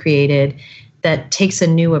we've created that takes a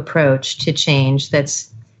new approach to change,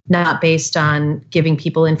 that's not based on giving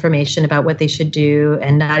people information about what they should do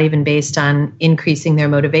and not even based on increasing their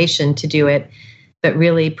motivation to do it, but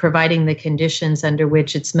really providing the conditions under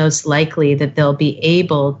which it's most likely that they'll be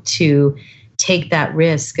able to take that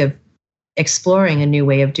risk of exploring a new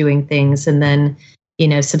way of doing things and then,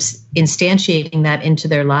 instantiating that into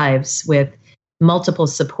their lives with multiple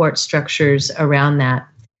support structures around that.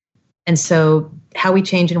 And so How We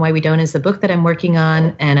Change and Why We Don't is the book that I'm working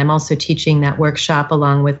on. And I'm also teaching that workshop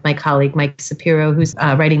along with my colleague, Mike Sapiro, who's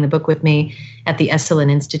writing the book with me at the Esalen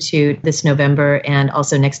Institute this November and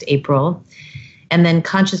also next April. And then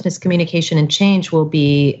Consciousness, Communication, and Change will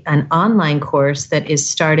be an online course that is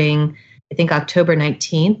starting, I think, October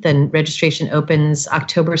 19th, and registration opens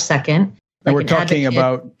October 2nd. And we're talking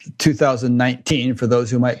about 2019 for those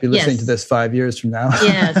who might be listening to this 5 years from now.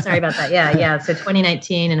 Yeah, sorry about that. Yeah. So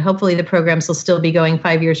 2019, and hopefully the programs will still be going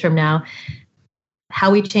 5 years from now. How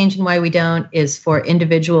We Change and Why We Don't is for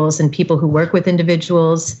individuals and people who work with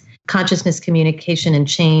individuals. Consciousness, Communication, and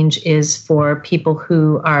Change is for people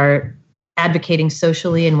who are advocating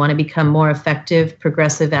socially and want to become more effective,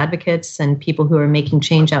 progressive advocates and people who are making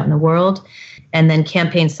change out in the world. And then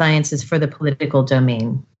Campaign Science is for the political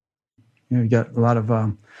domain. You got a lot of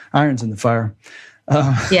irons in the fire.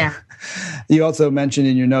 Yeah. You also mentioned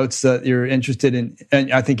in your notes that you're interested in,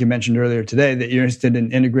 and I think you mentioned earlier today, that you're interested in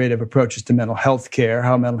integrative approaches to mental health care,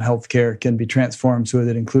 how mental health care can be transformed so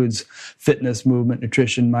that it includes fitness, movement,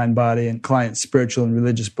 nutrition, mind, body, and clients' spiritual and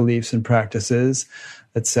religious beliefs and practices,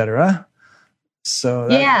 etc. So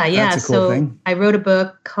that's a cool thing. I wrote a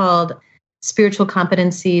book called Spiritual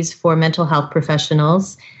Competencies for Mental Health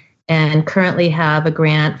Professionals, and currently have a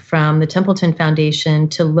grant from the Templeton Foundation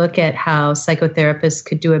to look at how psychotherapists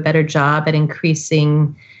could do a better job at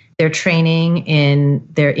increasing their training in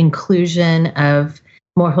their inclusion of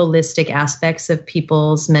more holistic aspects of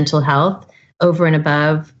people's mental health over and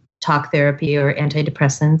above talk therapy or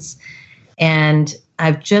antidepressants. And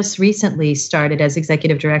I've just recently started as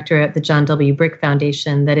executive director at the John W. Brick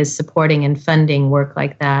Foundation that is supporting and funding work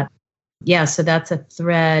like that. Yeah, so that's a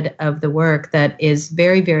thread of the work that is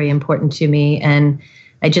very, very important to me. And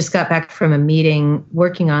I just got back from a meeting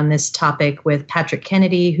working on this topic with Patrick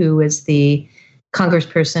Kennedy, who is the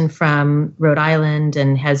congressperson from Rhode Island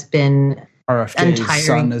and has been RFK's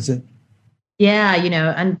son, is it?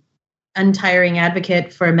 Yeah, untiring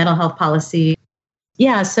advocate for mental health policy.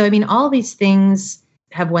 Yeah, so all these things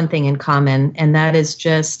have one thing in common, and that is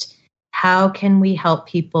just how can we help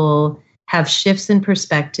people have shifts in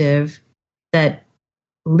perspective that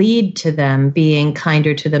lead to them being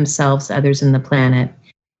kinder to themselves, others, and the planet.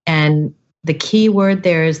 And the key word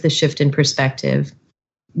there is the shift in perspective.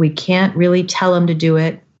 We can't really tell them to do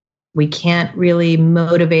it. We can't really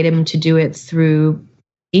motivate them to do it through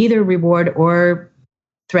either reward or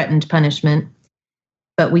threatened punishment.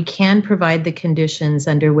 But we can provide the conditions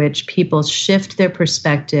under which people shift their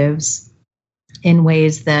perspectives in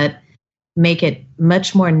ways that make it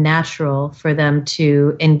much more natural for them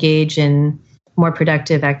to engage in more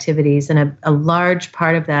productive activities. And a large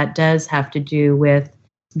part of that does have to do with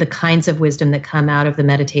the kinds of wisdom that come out of the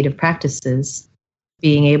meditative practices.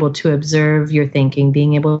 being able to observe your thinking,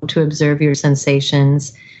 being able to observe your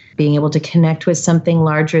sensations, being able to connect with something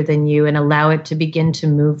larger than you and allow it to begin to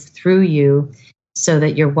move through you so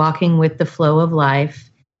that you're walking with the flow of life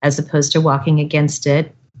as opposed to walking against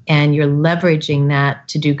it. And you're leveraging that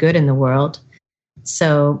to do good in the world.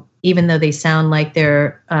 So even though they sound like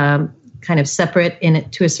they're kind of separate in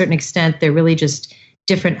it to a certain extent, they're really just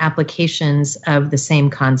different applications of the same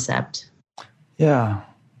concept. Yeah.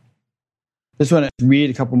 Just want to read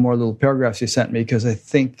a couple more little paragraphs you sent me because I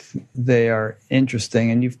think they are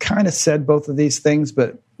interesting. And you've kind of said both of these things,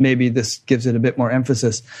 but maybe this gives it a bit more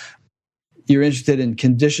emphasis. You're interested in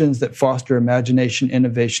conditions that foster imagination,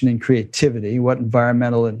 innovation, and creativity. What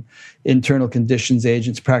environmental and internal conditions,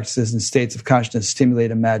 agents, practices, and states of consciousness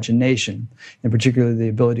stimulate imagination, and particularly the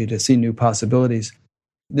ability to see new possibilities.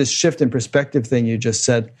 This shift in perspective thing you just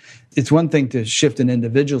said, it's one thing to shift an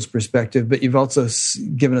individual's perspective, but you've also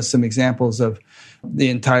given us some examples of the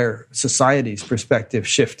entire society's perspective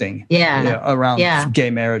shifting around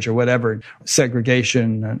gay marriage or whatever,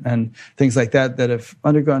 segregation and things like that have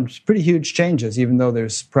undergone pretty huge changes, even though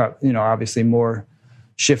there's obviously more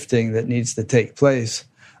shifting that needs to take place.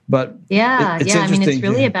 But it's I mean, it's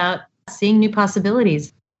really about seeing new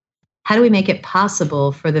possibilities. How do we make it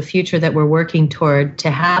possible for the future that we're working toward to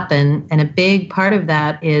happen? And a big part of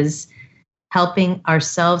that is helping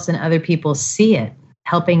ourselves and other people see it,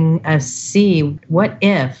 helping us see what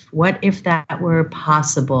if that were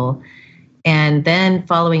possible? And then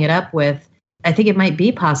following it up with, I think it might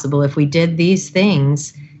be possible if we did these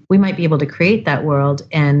things, we might be able to create that world.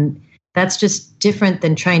 And that's just different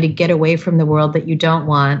than trying to get away from the world that you don't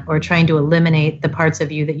want or trying to eliminate the parts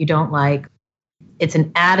of you that you don't like. It's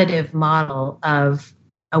an additive model of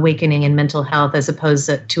awakening and mental health as opposed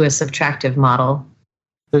to a subtractive model.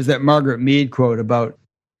 There's that Margaret Mead quote about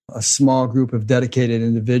a small group of dedicated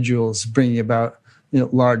individuals bringing about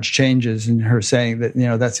large changes, and her saying that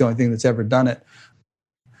that's the only thing that's ever done it.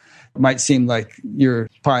 It might seem like you're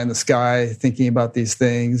pie in the sky thinking about these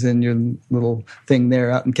things and your little thing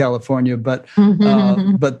there out in California, but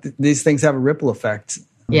these things have a ripple effect.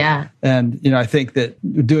 Yeah. And I think that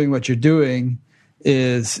doing what you're doing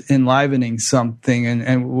is enlivening something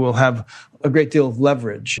and will have a great deal of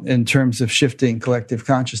leverage in terms of shifting collective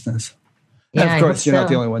consciousness. And of course, you're not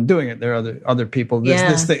the only one doing it. There are other people.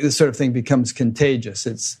 This sort of thing becomes contagious.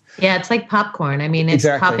 It's like popcorn. I mean, it's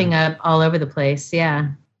popping up all over the place.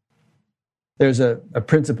 Yeah. There's a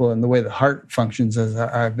principle in the way the heart functions, as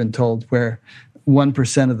I've been told, where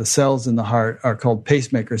 1% of the cells in the heart are called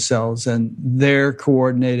pacemaker cells, and their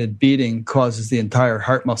coordinated beating causes the entire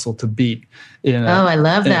heart muscle to beat in I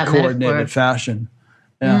love that coordinated metaphor. Fashion.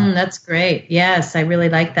 Yeah. That's great. Yes, I really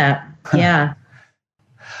like that. Yeah.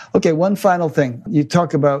 Okay, one final thing. You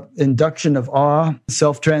talk about induction of awe,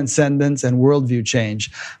 self-transcendence, and worldview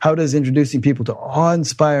change. How does introducing people to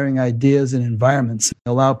awe-inspiring ideas and environments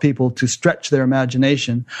allow people to stretch their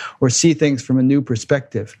imagination or see things from a new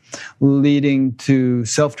perspective, leading to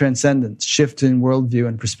self-transcendence, shift in worldview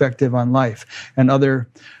and perspective on life, and other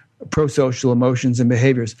pro-social emotions and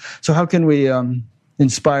behaviors? So how can we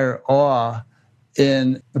inspire awe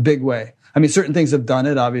in a big way? I mean, certain things have done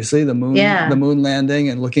it, obviously. The moon landing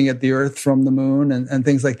and looking at the Earth from the moon and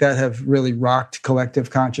things like that have really rocked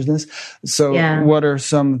collective consciousness. So what are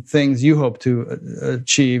some things you hope to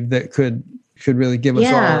achieve that could really give us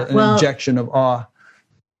all an injection of awe?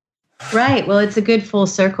 Right. Well, it's a good full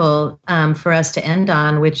circle for us to end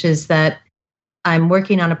on, which is that I'm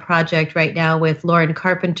working on a project right now with Lauren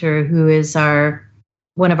Carpenter, who is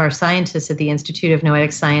one of our scientists at the Institute of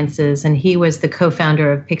Noetic Sciences, and he was the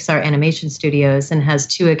co-founder of Pixar Animation Studios and has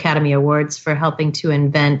 2 Academy Awards for helping to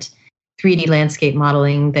invent 3D landscape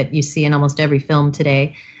modeling that you see in almost every film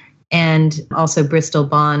today. And also Bristol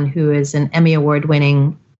Bond, who is an Emmy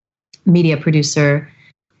Award-winning media producer,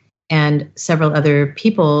 and several other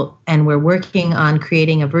people. And we're working on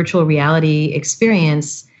creating a virtual reality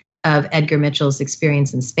experience of Edgar Mitchell's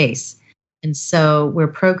Experience in Space. And so we're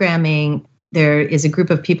programming. There is a group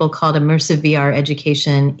of people called Immersive VR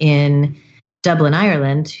Education in Dublin,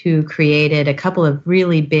 Ireland, who created a couple of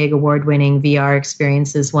really big award-winning VR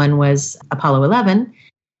experiences. One was Apollo 11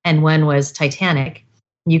 and one was Titanic.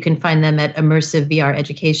 You can find them at Immersive VR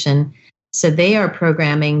Education. So they are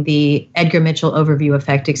programming the Edgar Mitchell Overview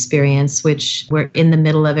Effect experience, which we're in the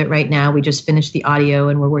middle of it right now. We just finished the audio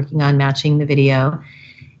and we're working on matching the video.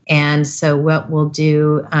 And so what we'll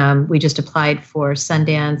do, we just applied for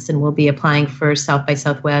Sundance and we'll be applying for South by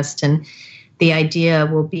Southwest. And the idea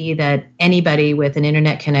will be that anybody with an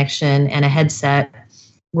internet connection and a headset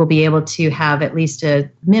will be able to have at least a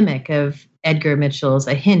mimic of a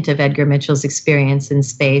hint of Edgar Mitchell's experience in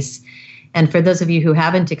space. And for those of you who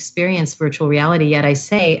haven't experienced virtual reality yet, I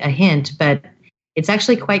say a hint, but it's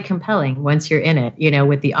actually quite compelling once you're in it.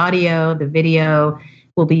 With the audio, the video,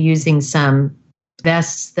 we'll be using some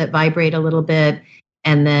vests that vibrate a little bit.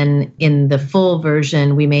 And then in the full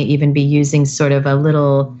version, we may even be using sort of a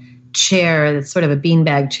little chair that's sort of a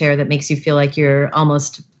beanbag chair that makes you feel like you're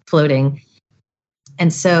almost floating.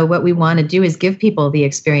 And so what we want to do is give people the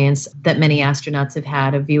experience that many astronauts have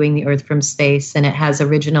had of viewing the Earth from space. And it has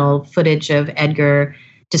original footage of Edgar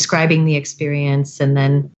describing the experience, and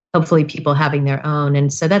then hopefully people having their own.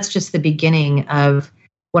 And so that's just the beginning of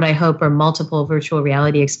what I hope are multiple virtual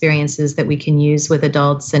reality experiences that we can use with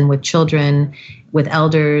adults and with children, with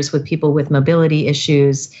elders, with people with mobility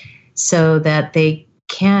issues, so that they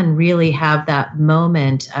can really have that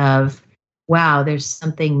moment of, wow, there's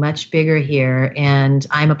something much bigger here and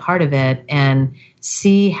I'm a part of it, and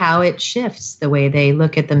see how it shifts the way they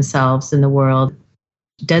look at themselves in the world.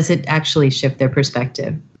 Does it actually shift their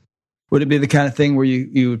perspective? Would it be the kind of thing where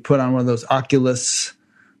you would put on one of those Oculus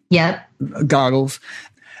goggles?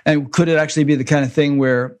 And could it actually be the kind of thing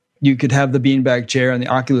where you could have the beanbag chair and the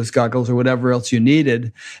Oculus goggles or whatever else you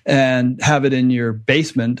needed and have it in your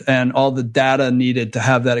basement, and all the data needed to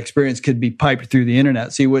have that experience could be piped through the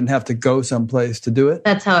internet, so you wouldn't have to go someplace to do it?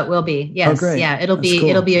 That's how it will be. Yes. Oh, great. Yeah. It'll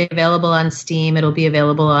Cool. be available on Steam. It'll be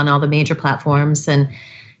available on all the major platforms. And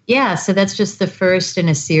yeah, so that's just the first in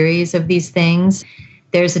a series of these things.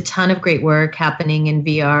 There's a ton of great work happening in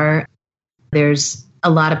VR. There's a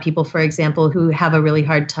lot of people, for example, who have a really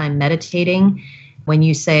hard time meditating. When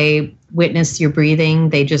you say witness your breathing,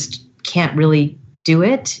 they just can't really do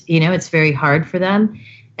it. It's very hard for them.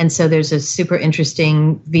 And so there's a super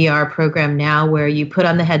interesting VR program now where you put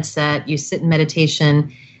on the headset, you sit in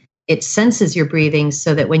meditation, it senses your breathing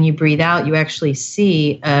so that when you breathe out, you actually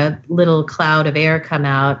see a little cloud of air come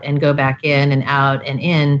out and go back in and out and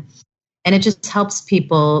in. And it just helps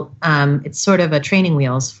people. It's sort of a training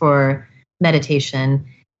wheels for meditation.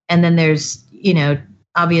 And then there's,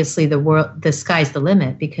 obviously the sky's the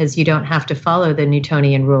limit, because you don't have to follow the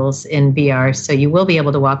Newtonian rules in VR. So you will be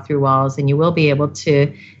able to walk through walls, and you will be able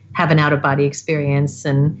to have an out-of-body experience.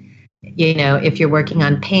 And, if you're working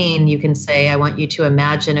on pain, you can say, I want you to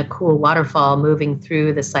imagine a cool waterfall moving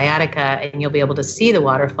through the sciatica, and you'll be able to see the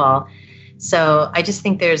waterfall. So I just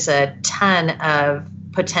think there's a ton of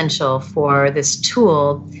potential for this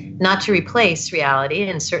tool, not to replace reality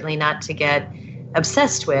and certainly not to get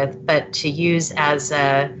obsessed with, but to use as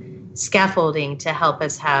a scaffolding to help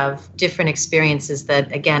us have different experiences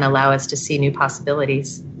that, again, allow us to see new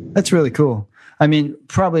possibilities. That's really cool. I mean,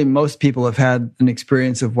 probably most people have had an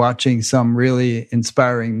experience of watching some really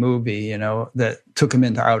inspiring movie, that took them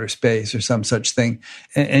into outer space or some such thing.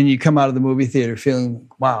 And you come out of the movie theater feeling,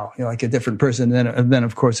 wow, like a different person. And then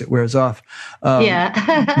of course, it wears off.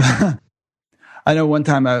 Yeah. I know one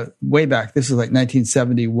time, way back, this was like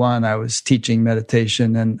 1971, I was teaching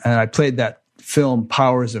meditation, and I played that film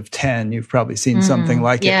Powers of 10. You've probably seen something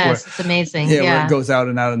like yes, it. Yes, it's amazing. Yeah, where it goes out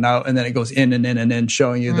and out and out, and then it goes in and in and in,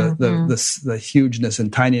 showing you the hugeness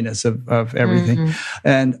and tininess of everything.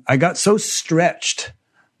 And I got so stretched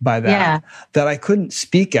by that that I couldn't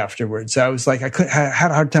speak afterwards. I was like, I had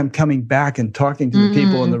a hard time coming back and talking to the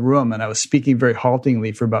people in the room, and I was speaking very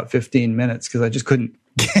haltingly for about 15 minutes because I just couldn't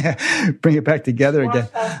bring it back together again.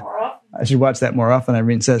 I should watch that more often,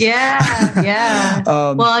 Irene says. Yeah.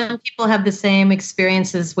 Well, people have the same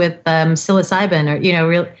experiences with psilocybin,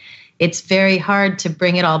 or, it's very hard to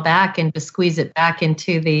bring it all back and to squeeze it back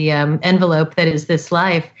into the envelope that is this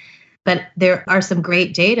life. But there are some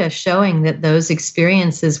great data showing that those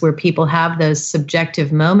experiences where people have those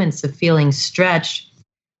subjective moments of feeling stretched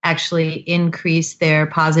actually increase their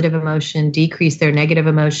positive emotion, decrease their negative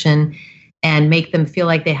emotion, and make them feel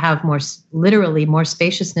like they have literally more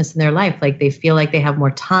spaciousness in their life. Like they feel like they have more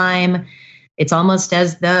time. It's almost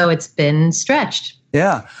as though it's been stretched.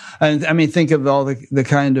 Yeah. And I mean, think of all the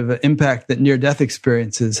kind of impact that near-death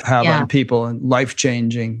experiences have on people, and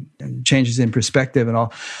life-changing changes in perspective and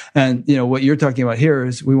all. And, what you're talking about here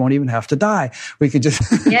is we won't even have to die. We could just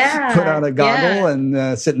put on a goggle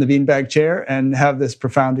and sit in the beanbag chair and have this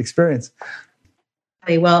profound experience.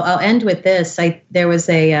 Well, I'll end with this. There was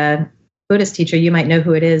a Buddhist teacher, you might know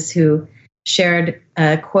who it is, who shared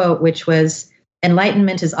a quote, which was,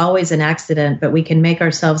 enlightenment is always an accident, but we can make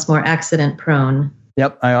ourselves more accident prone.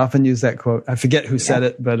 Yep. I often use that quote. I forget who said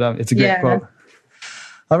it, but it's a great quote.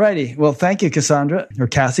 All righty. Well, thank you, Cassandra, or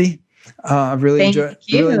Cassie. I've really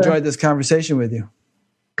enjoyed this conversation with you.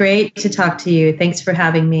 Great to talk to you. Thanks for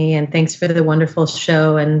having me, and thanks for the wonderful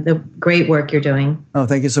show and the great work you're doing. Oh,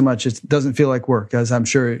 thank you so much. It doesn't feel like work, as I'm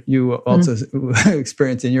sure you also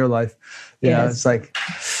experience in your life. It's like,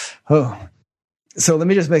 So let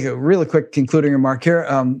me just make a really quick concluding remark here.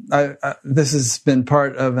 This has been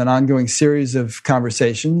part of an ongoing series of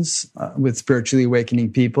conversations with spiritually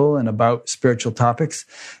awakening people and about spiritual topics.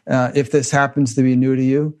 If this happens to be new to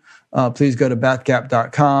you, please go to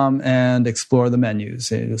batgap.com and explore the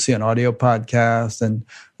menus. You'll see an audio podcast and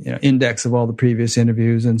index of all the previous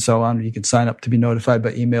interviews and so on. You can sign up to be notified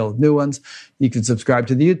by email with new ones. You can subscribe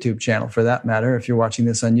to the YouTube channel for that matter if you're watching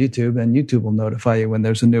this on YouTube, and YouTube will notify you when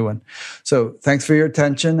there's a new one. So thanks for your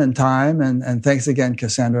attention and time, and thanks again,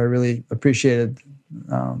 Cassandra. I really appreciated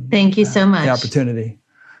Thank you so much. The opportunity.